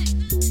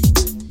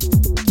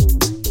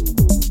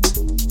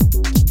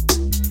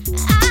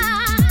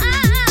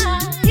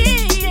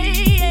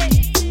 Yeah.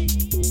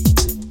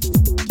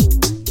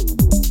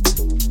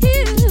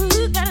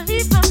 You gotta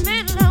leave my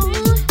man alone.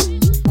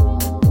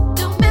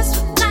 Don't mess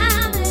with my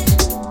man.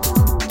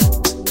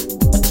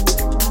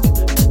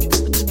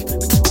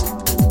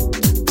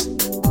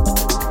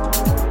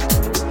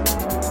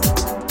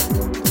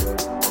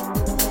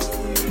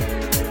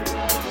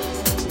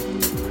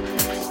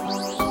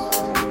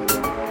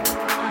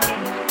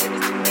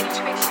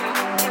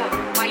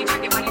 Why you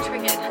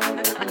tricking?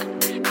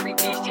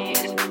 Freaky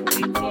shit.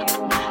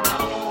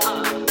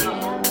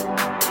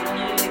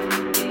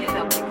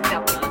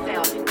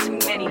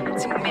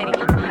 Too many.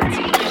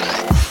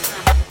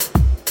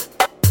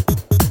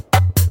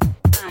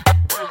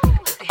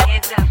 Put the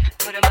hands up,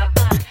 put 'em up.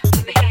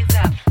 Put the hands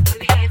up, put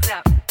the hands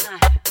up.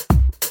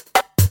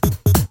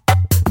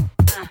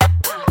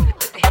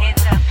 Put the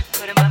hands up,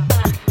 put 'em up.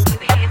 Put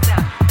the hands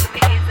up, put the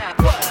hands up.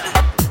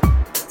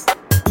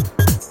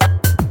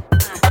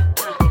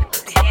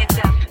 Put the hands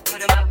up,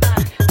 put 'em up.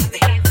 Put the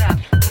hands up,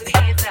 put the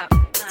hands up.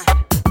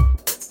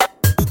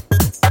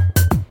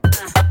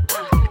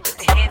 Put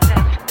the hands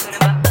up, put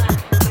 'em up.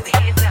 Put the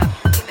hands up,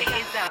 put the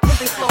hands up.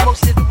 Moving slow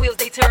motion as the wheels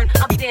they turn.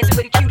 I'll be dancing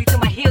with a cutie till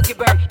my heels get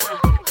burned.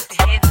 Put the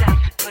hands up,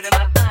 put 'em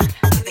up.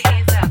 Put the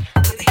hands up,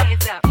 put the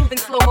hands up. Moving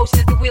slow motion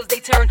as the wheels they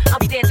turn. I'll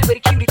be dancing with a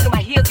cutie till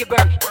my heels get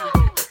burned.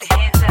 Put the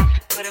hands up,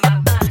 put 'em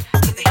up.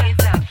 Put the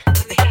hands up,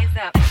 put the hands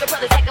up. The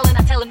brothers heckling,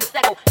 I tell them to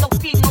settle. No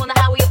speeding on the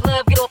highway of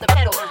love, get off the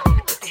pedal.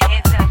 Put the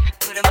hands up,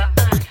 put 'em up.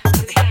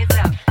 Put the hands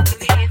up, put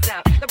the hands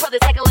up. The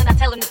brothers heckling, I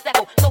tell them to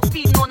settle. No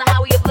speeding on the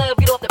highway of love,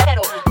 get off the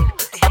pedal.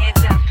 Put the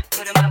hands up,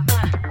 put 'em up.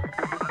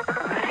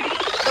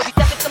 Don't be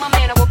stepping to my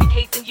man, I won't be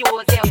casing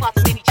yours. Yeah, I'm far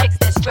too many chicks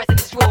that's stressing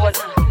his drawers.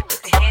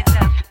 Put the hands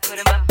up, put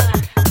 'em up.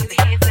 Put the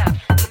hands up,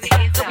 put the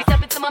hands up. Don't be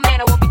stepping to my man,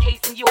 I won't be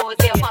casing yours.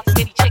 Yeah, I'm far too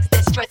many chicks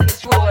that's stressing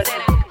his drawers.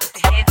 Put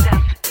the hands up,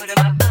 put 'em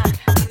up.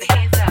 Put the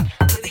hands up,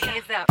 put the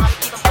hands up. I'ma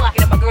keep 'em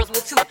flocking and my girls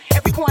will too.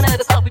 Every corner of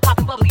the club we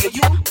popping bubbly. Are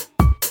you?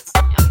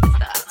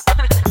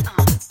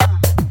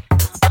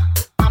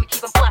 I'ma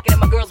keep 'em flocking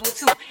and my girls will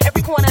too.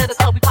 Every corner of the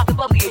club we popping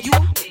bubbly. Are you?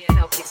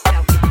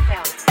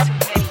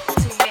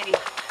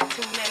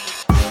 Too many.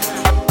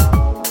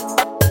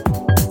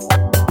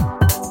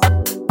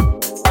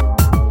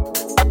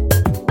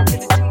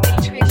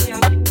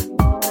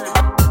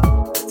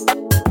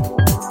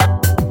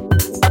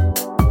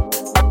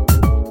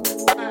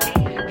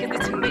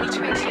 Too many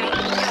tricks, yo.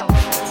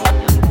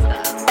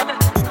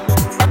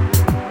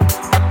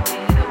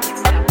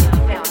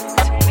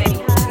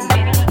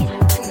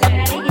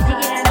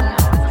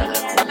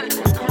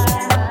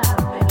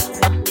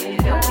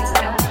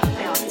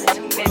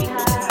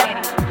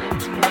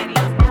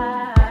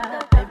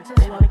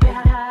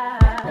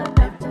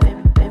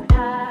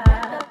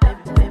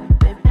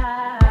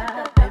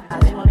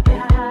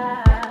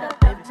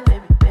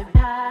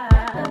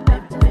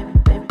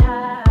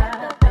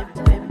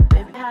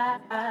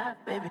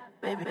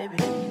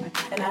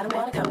 I don't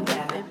wanna come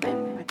down.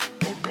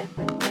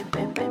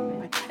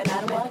 And I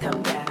don't wanna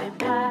come down.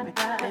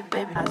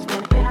 I just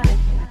wanna get high.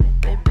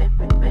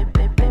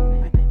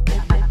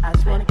 I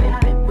just wanna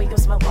get high. We gon'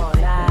 smoke all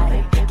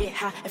night. Get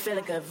high and feel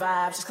a good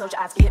vibe. Just close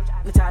your eyes, get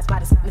hypnotized by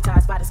this,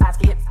 hypnotized by this, eyes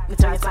get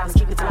hypnotized by this,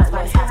 keep hypnotized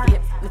by this, eyes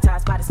get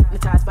hypnotized by this,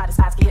 hypnotized by this,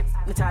 eyes get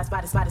hypnotized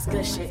by this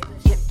good shit.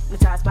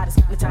 Hypnotized by this,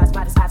 hypnotized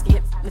by this, eyes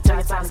get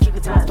hypnotized by this, keep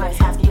hypnotized by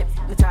this, eyes get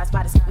hypnotized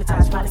by this,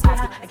 hypnotized by this, eyes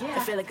get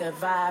and feel a good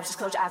vibe. Just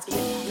close your eyes, get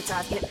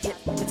hypnotized, get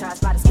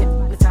hypnotized by this, get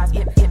hypnotized,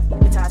 get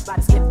hypnotized by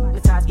this, get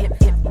hypnotized, get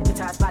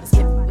hypnotized by this,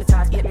 get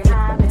hypnotized, get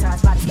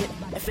hypnotized by this, get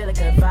and feel a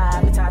good vibe.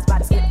 Hypnotized by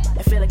this, get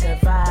and feel a good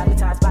vibe.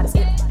 Hypnotized by this,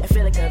 get and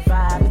feel a good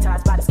vibe.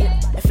 Hypnotized by this, get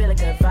and feel a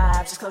good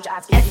vibe. Just close your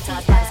eyes, get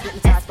hypnotized by this,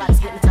 hypnotized by this,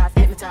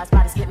 hypnotized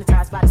by this,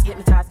 hypnotized by this,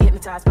 hypnotized by this,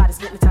 hypnotized by this,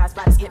 hypnotized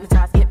by this,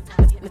 hypnotized, get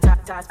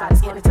hypnotized by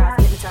this, hypnotized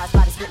by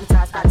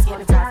this,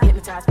 hypnotized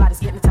by this,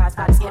 hypnotized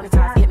by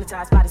this,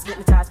 hypnotized by this,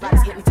 hypnotized by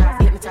this, hypnotized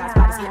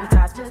by this,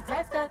 hypnotized by this,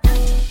 hypnotized.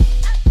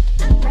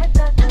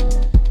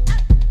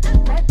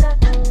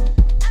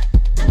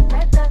 Just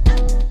let the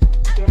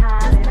get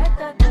high, let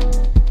the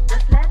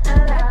just let the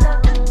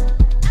love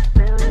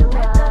fill you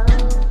up.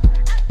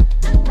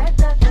 Let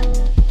the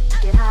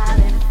get high,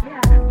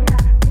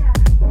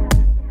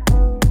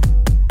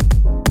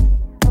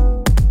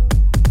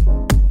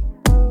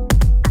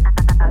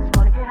 I just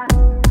wanna get high.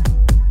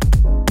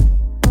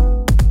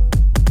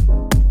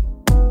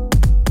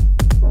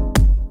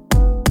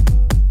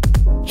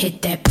 Hit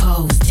that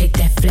pose, take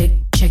that flick,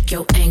 check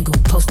your angle,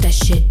 post that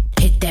shit.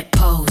 Hit that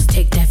pose,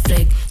 take that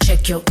flick,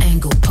 check your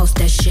angle, post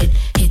that shit.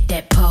 Hit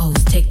that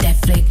pose, take that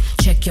flick,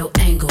 check your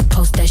angle,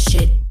 post that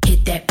shit.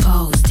 Hit that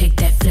pose, take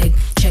that flick,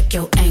 check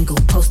your angle,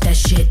 post that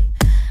shit.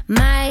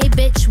 My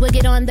bitch will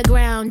get on the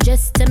ground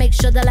just to make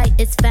sure the light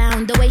is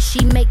found. The way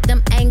she make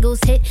them angles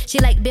hit, she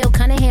like Bill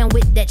Cunningham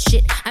with that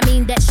shit. I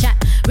mean that shot,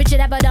 Richard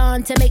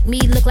Avedon to make me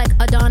look like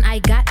a Dawn. I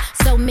got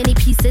so many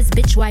pieces,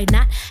 bitch, why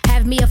not?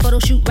 Have me a photo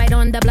shoot right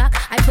on the block.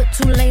 I put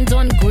 2 lanes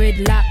on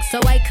gridlock so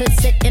I could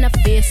sit in a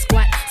fair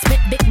squat.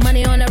 Spent big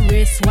money on a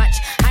wristwatch,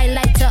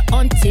 highlighter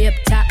on tip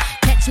top.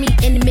 Catch me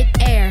in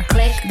mid-air,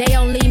 click. They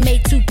only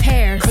made 2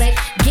 pairs, click.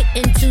 Get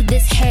into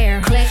this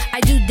hair, click. I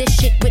do this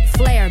shit with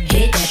flair, bitch.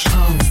 Hit that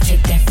pose,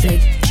 take that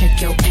flick,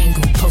 check your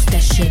angle, post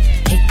that shit.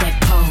 Hit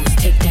that pose,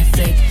 take that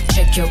flick,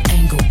 check your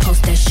angle,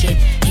 post that shit.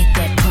 Hit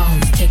that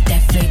pose, take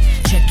that flick,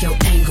 check your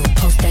angle,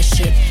 post that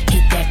shit.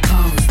 Hit that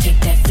pose, take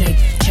that flick,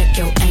 check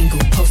your angle,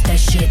 post that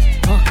shit.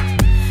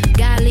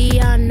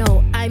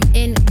 Galliano, I'm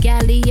in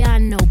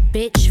Galliano,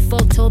 bitch.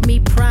 Photo me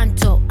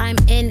pronto, I'm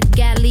in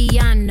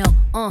Galliano.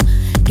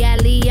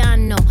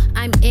 Galliano,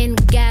 I'm in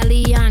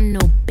Galliano,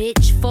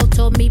 bitch.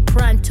 Photo me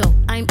pronto,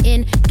 I'm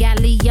in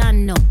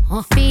Galliano.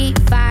 Fee,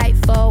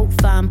 5, 4,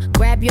 fum.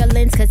 Grab your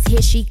lens, cause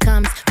here she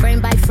comes. Frame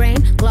by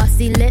frame,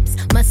 glossy lips.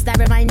 Must I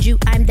remind you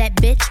I'm that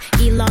bitch?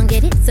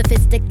 Elongated,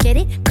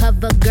 sophisticated,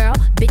 cover girl,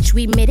 bitch,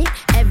 we made it.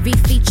 Every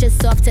feature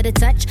soft to the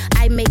touch.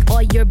 I make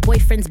all your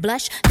boyfriends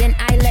blush, then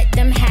I let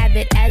them have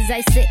it. As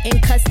I sit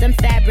in custom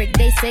fabric,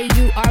 they say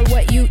you are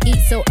what you eat,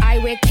 so I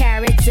wear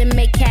carrots and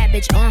make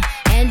cabbage.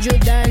 Andrew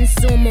Dunn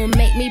Sumo,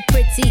 make me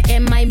pretty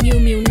in my Miu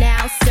Miu.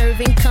 Now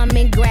serving, come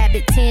and grab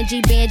it.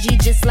 Tangy Banji,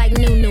 just like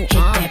Nunu. Hit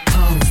that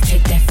pose,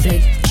 take that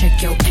flick,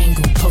 check your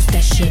angle, post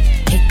that shit.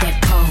 Hit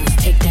that pose,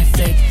 take that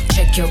flick,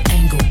 check your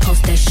angle,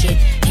 post that shit.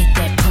 Hit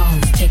that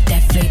pose, take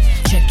that flick,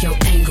 check your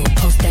angle,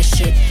 post that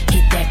shit.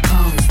 Hit that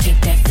pose, take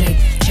that flick,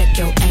 check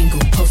your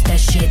angle, post that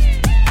shit.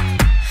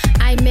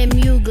 I'm in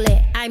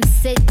Mugler, I'm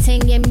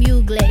sitting in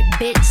Mugler.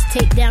 Bitch,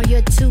 take down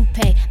your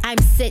toupee. I'm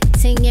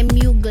sitting in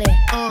Mugler.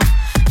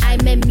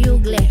 I'm in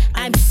Mugler,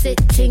 I'm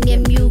sitting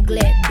in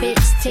Mugler.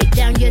 Bitch, take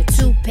down your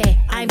toupee.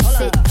 I'm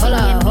sitting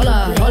in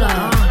Mugler. Hold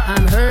on.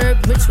 I'm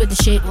Herb Rich with the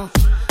shit.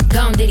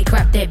 Gone did he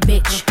crap that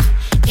bitch.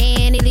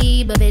 Annie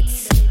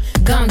Leibovitz.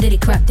 Gone did he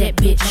crap that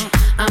bitch.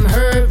 I'm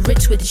Herb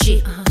Rich with the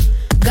shit.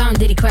 Gone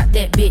did he crap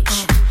that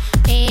bitch.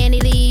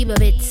 Annie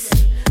Leibovitz.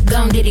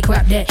 Gone did he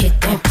crap that.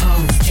 Hit that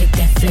pose, take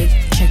that flick,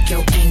 check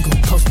your angle,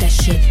 post that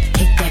shit.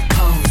 Hit that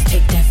pose,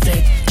 take that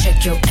flick,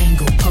 check your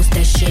angle, post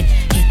that shit.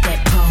 Hit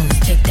that pose,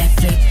 take that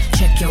flick,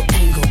 check your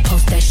angle,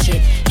 post that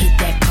shit. Hit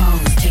that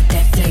pose, take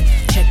that flick,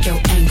 check your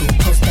angle,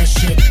 post that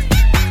shit.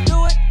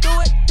 Do it, do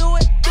it, do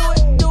it, do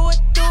it, do it,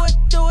 do it,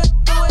 do it,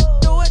 do it,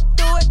 do it,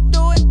 do it,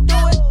 do it,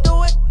 do it,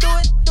 do it, do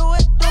it, do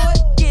it, do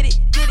it. Get it,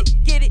 get it,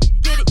 get it,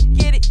 get it,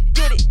 get it,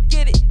 get it,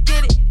 get it,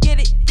 get it, get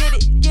it, get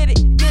it, get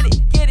it, get it,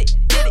 get it,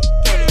 get it,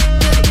 get it.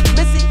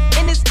 Missy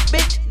in this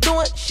bitch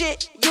doing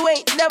shit you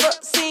ain't never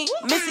seen.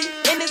 Missy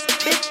in this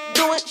bitch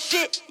doing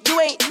shit you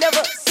ain't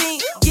never seen.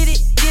 Get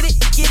it, get it,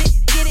 get it,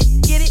 get it,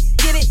 get it,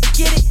 get it,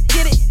 get it,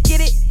 get it,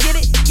 get it, get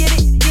it, get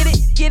it, get it,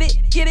 get it,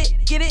 get it,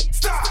 get it.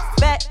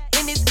 Back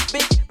in this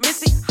bitch,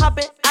 Missy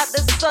hopping out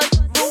the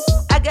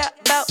sunroof. I got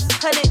about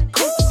 100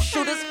 coops,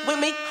 shooters with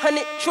me,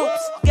 100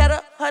 troops. Got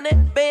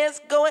 100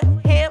 bands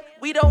going ham.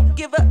 We don't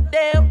give a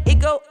damn. It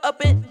go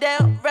up and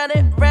down, round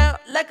and round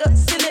like a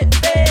silly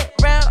bed,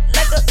 round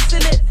like a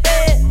silly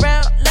bed,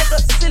 round like a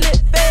silly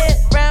bed,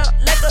 round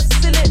like a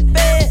silly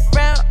bed,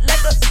 round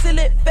like a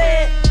silly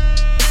bed.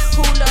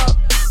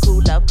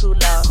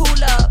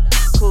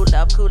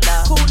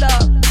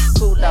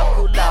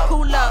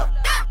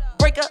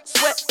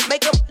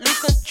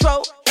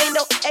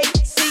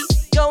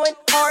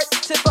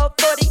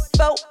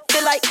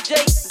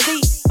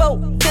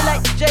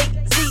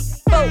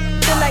 Jay-Z, Bo,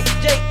 feel like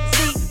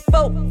Jay-Z,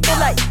 Bo, feel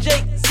like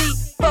Jay-Z,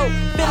 Bo,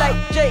 feel like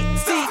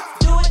Jay-Z.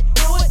 Do it,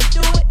 do it,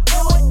 do it,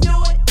 do it, do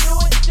it, do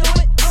it, do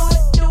it, do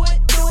it, do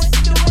it, do it,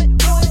 do it,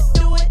 do it,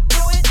 do it,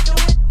 do it, do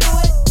it, do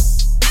it.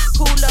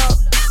 Cool up,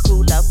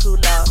 cool up,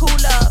 cool up,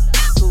 cool up,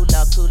 cool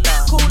up, cool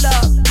up, cool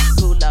up,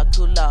 cool up,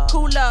 cool up,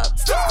 cool up.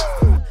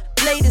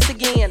 Play this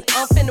again,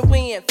 I'm finna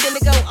win,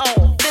 finna go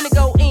on, finna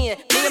go in.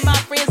 Me and my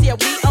friends, yeah,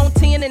 we on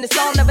 10 and the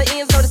song never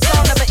ends, no, the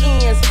song never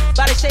ends.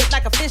 Body shaped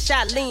like a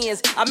fisheye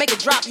lens. I make it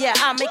drop, yeah,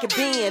 I make it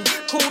bend.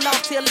 Cool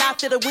off till I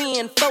feel the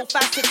wind. 4,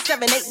 5, 6,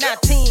 7, 8, 9,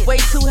 10. Way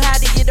too high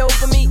to get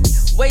over me,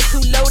 way too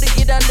low to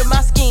get under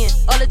my skin.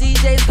 All the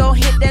DJs gon'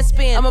 hit that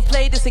spin. I'ma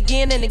play this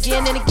again and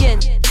again and again.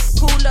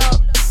 Cool up,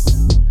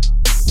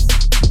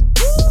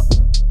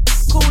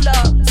 cool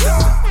up, cool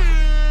up.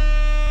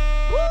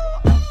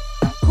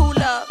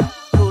 Cool up,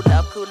 cool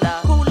up, cool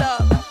up, cool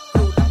up,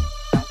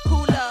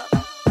 cool up,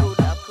 cool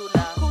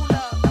up, cool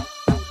up.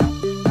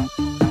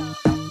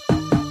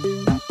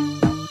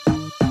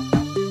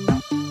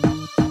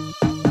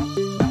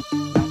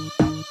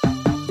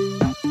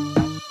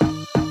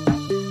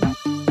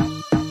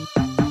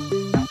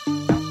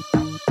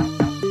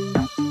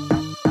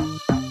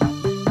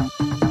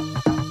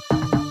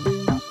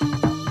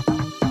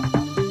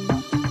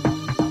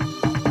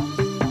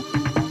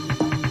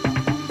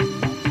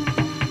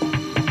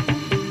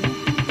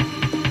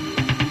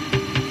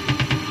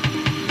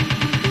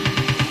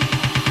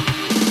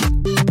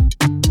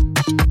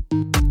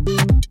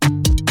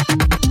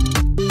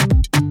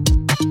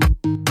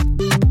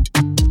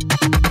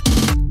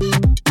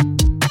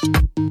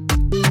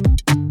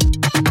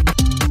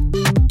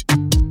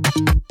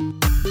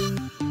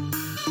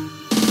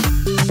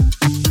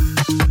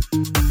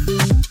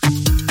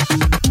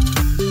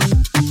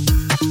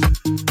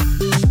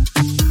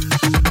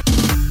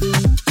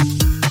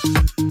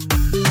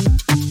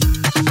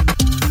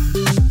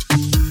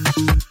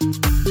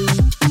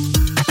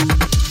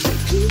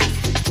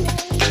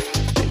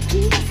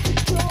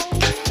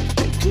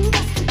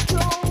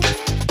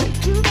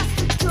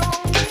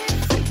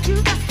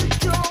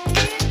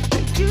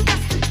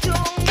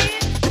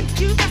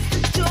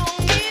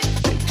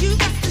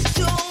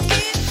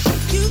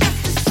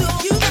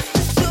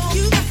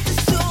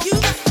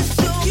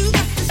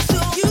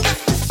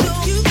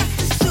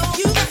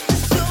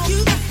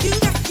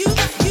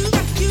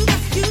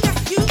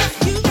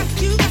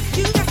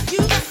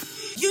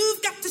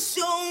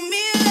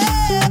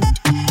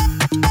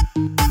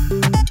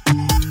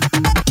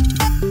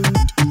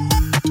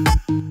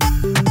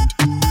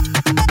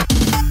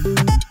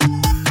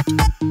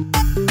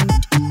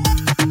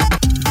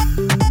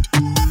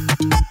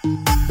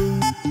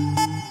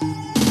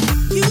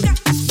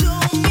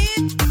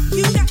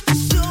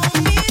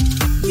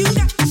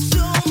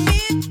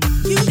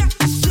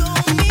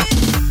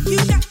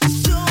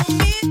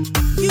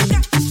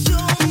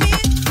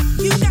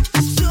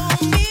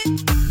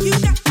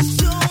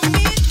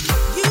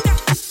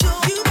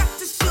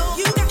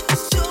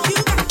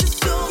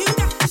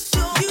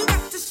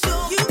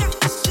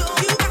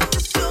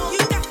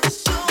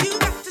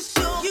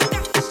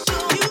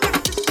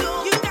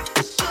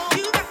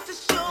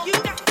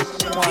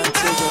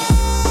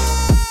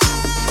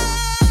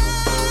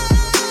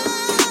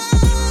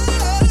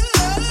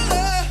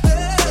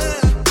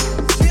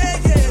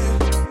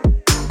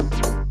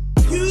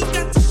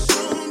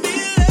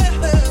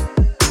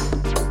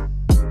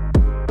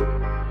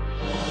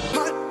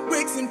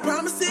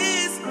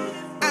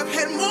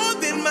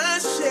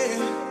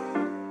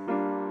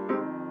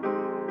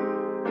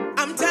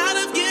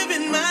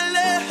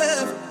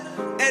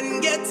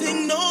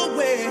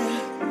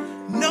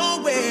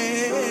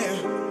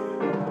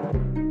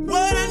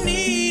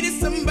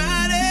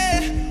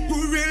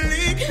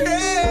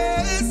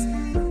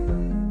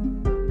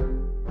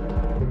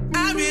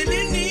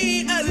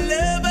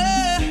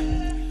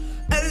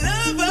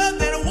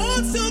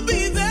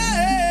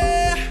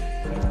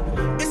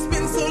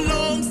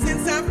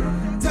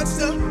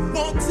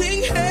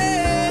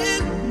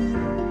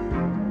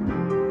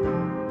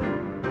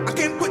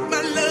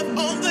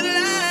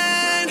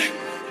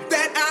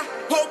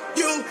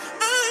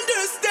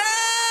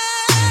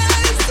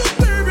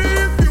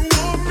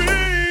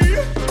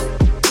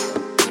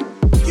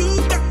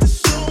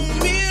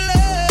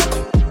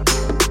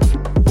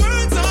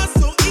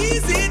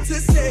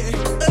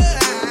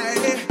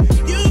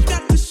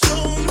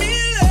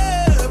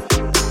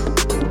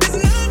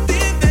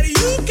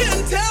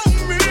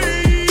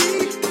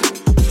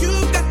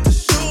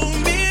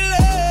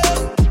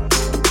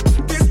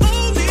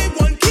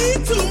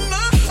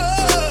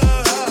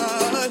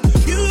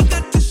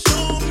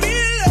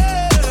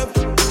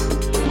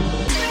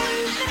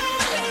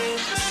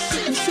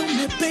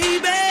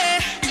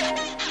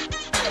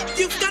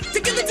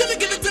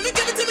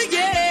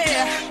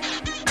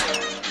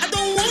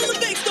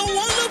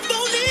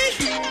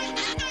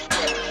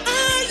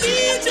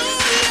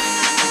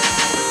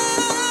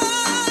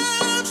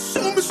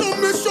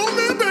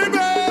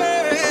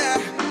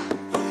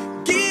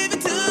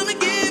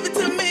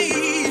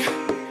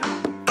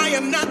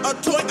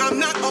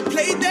 not a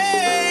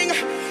plaything.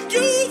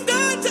 You've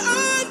got to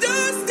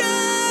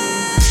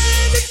understand.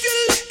 If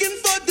you're looking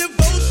for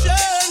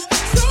devotion,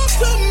 talk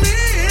to me.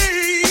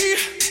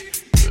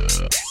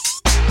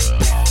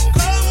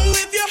 Come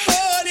with your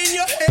heart in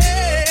your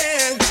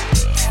hand,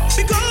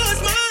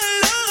 because my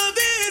love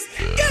is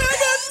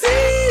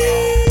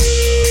guaranteed.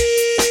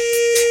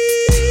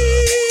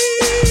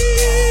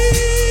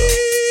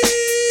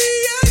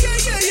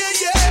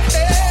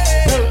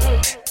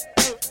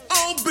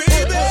 Oh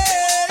baby,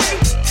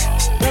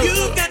 you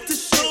got to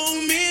show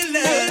me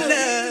love.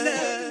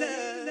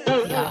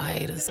 Y'all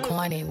haters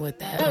corny with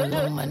that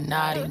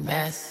Illuminati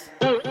mess.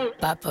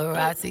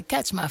 Paparazzi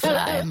catch my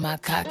fly and my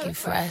cocky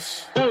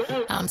fresh.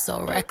 I'm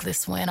so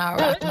reckless when I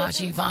rock my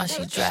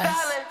Givenchy dress.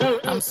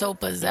 I'm so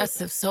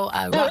possessive, so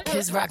I rock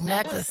his rock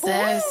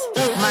necklaces.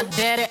 My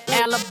daddy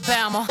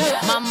Alabama,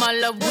 mama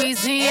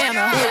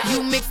Louisiana.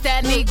 You mix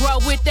that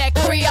Negro with that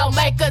Creole,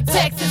 make a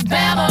Texas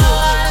Bama.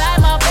 I like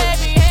my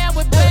baby hair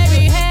with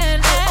baby hair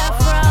and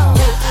afro.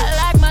 I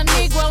like my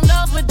Negro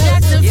nose with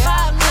Jackson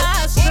 5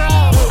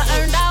 nostrils. I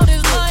earned all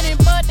this money,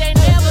 but they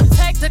never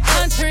take the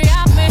country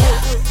out me.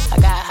 I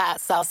got hot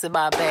sauce in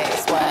my bag,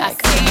 swag. I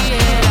see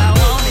it, I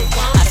want it. I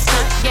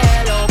stunt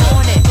yellow,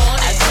 want it. I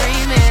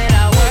dream it, I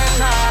work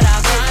hard,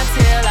 I grind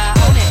till I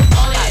own it.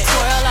 I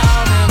twirl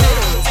on them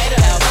middles,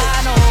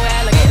 albino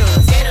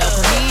alligators. El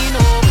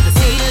Camino with the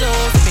CeeLo,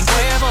 sipping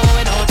Cuervo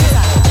and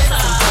Ocha.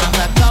 Sometimes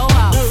I go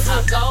out,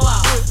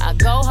 I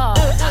go hard,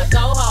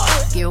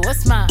 Yeah,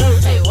 what's mine?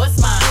 Hey, what's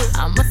mine?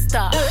 I'm a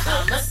star,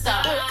 cause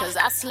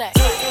I slay, I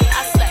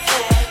slay,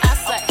 I slay, I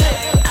slay.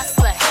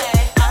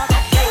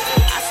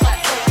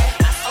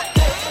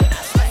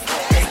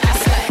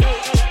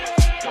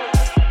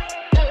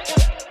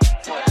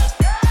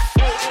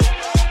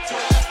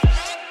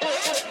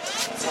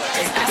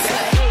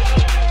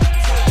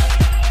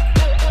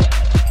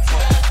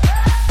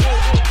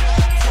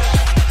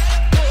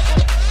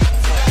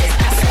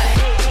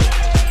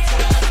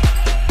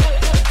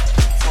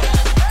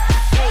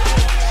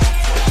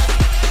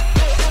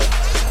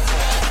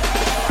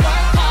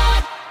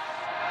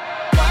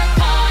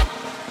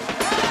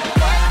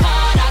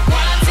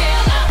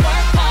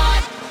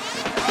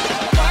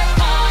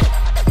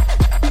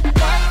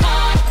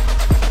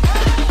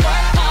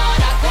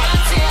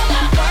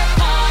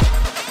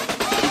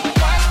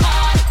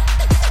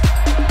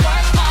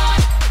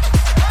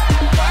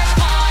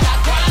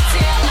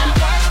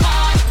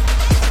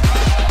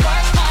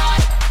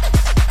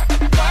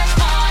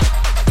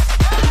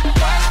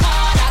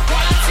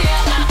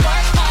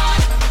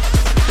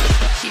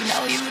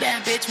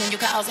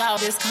 All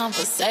this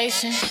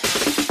conversation.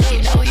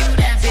 You know you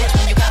that bitch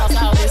when you cause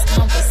all this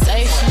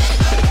conversation.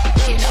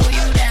 You know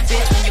you that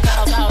bitch when you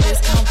cause all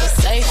this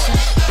conversation.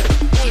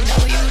 You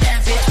know you that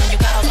bitch when you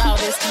cause all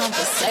this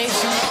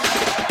conversation.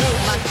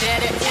 My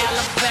daddy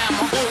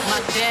Alabama,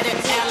 my daddy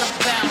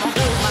Alabama,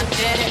 my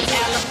daddy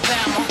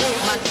Alabama,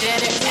 my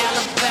daddy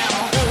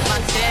Alabama, my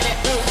daddy,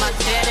 my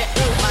daddy,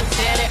 my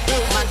daddy,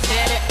 my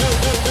daddy.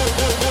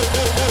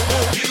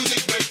 Music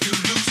make you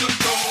lose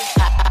control.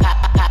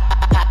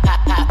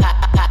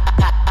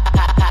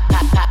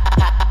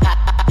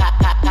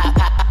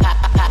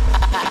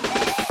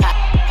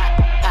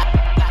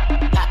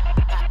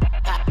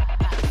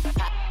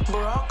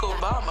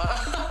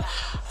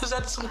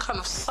 Some kind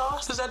of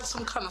sauce? Is that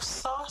some kind of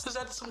sauce? Is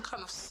that some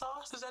kind of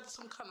sauce? Is that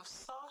some kind of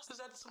sauce? Is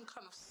that some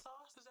kind of sauce?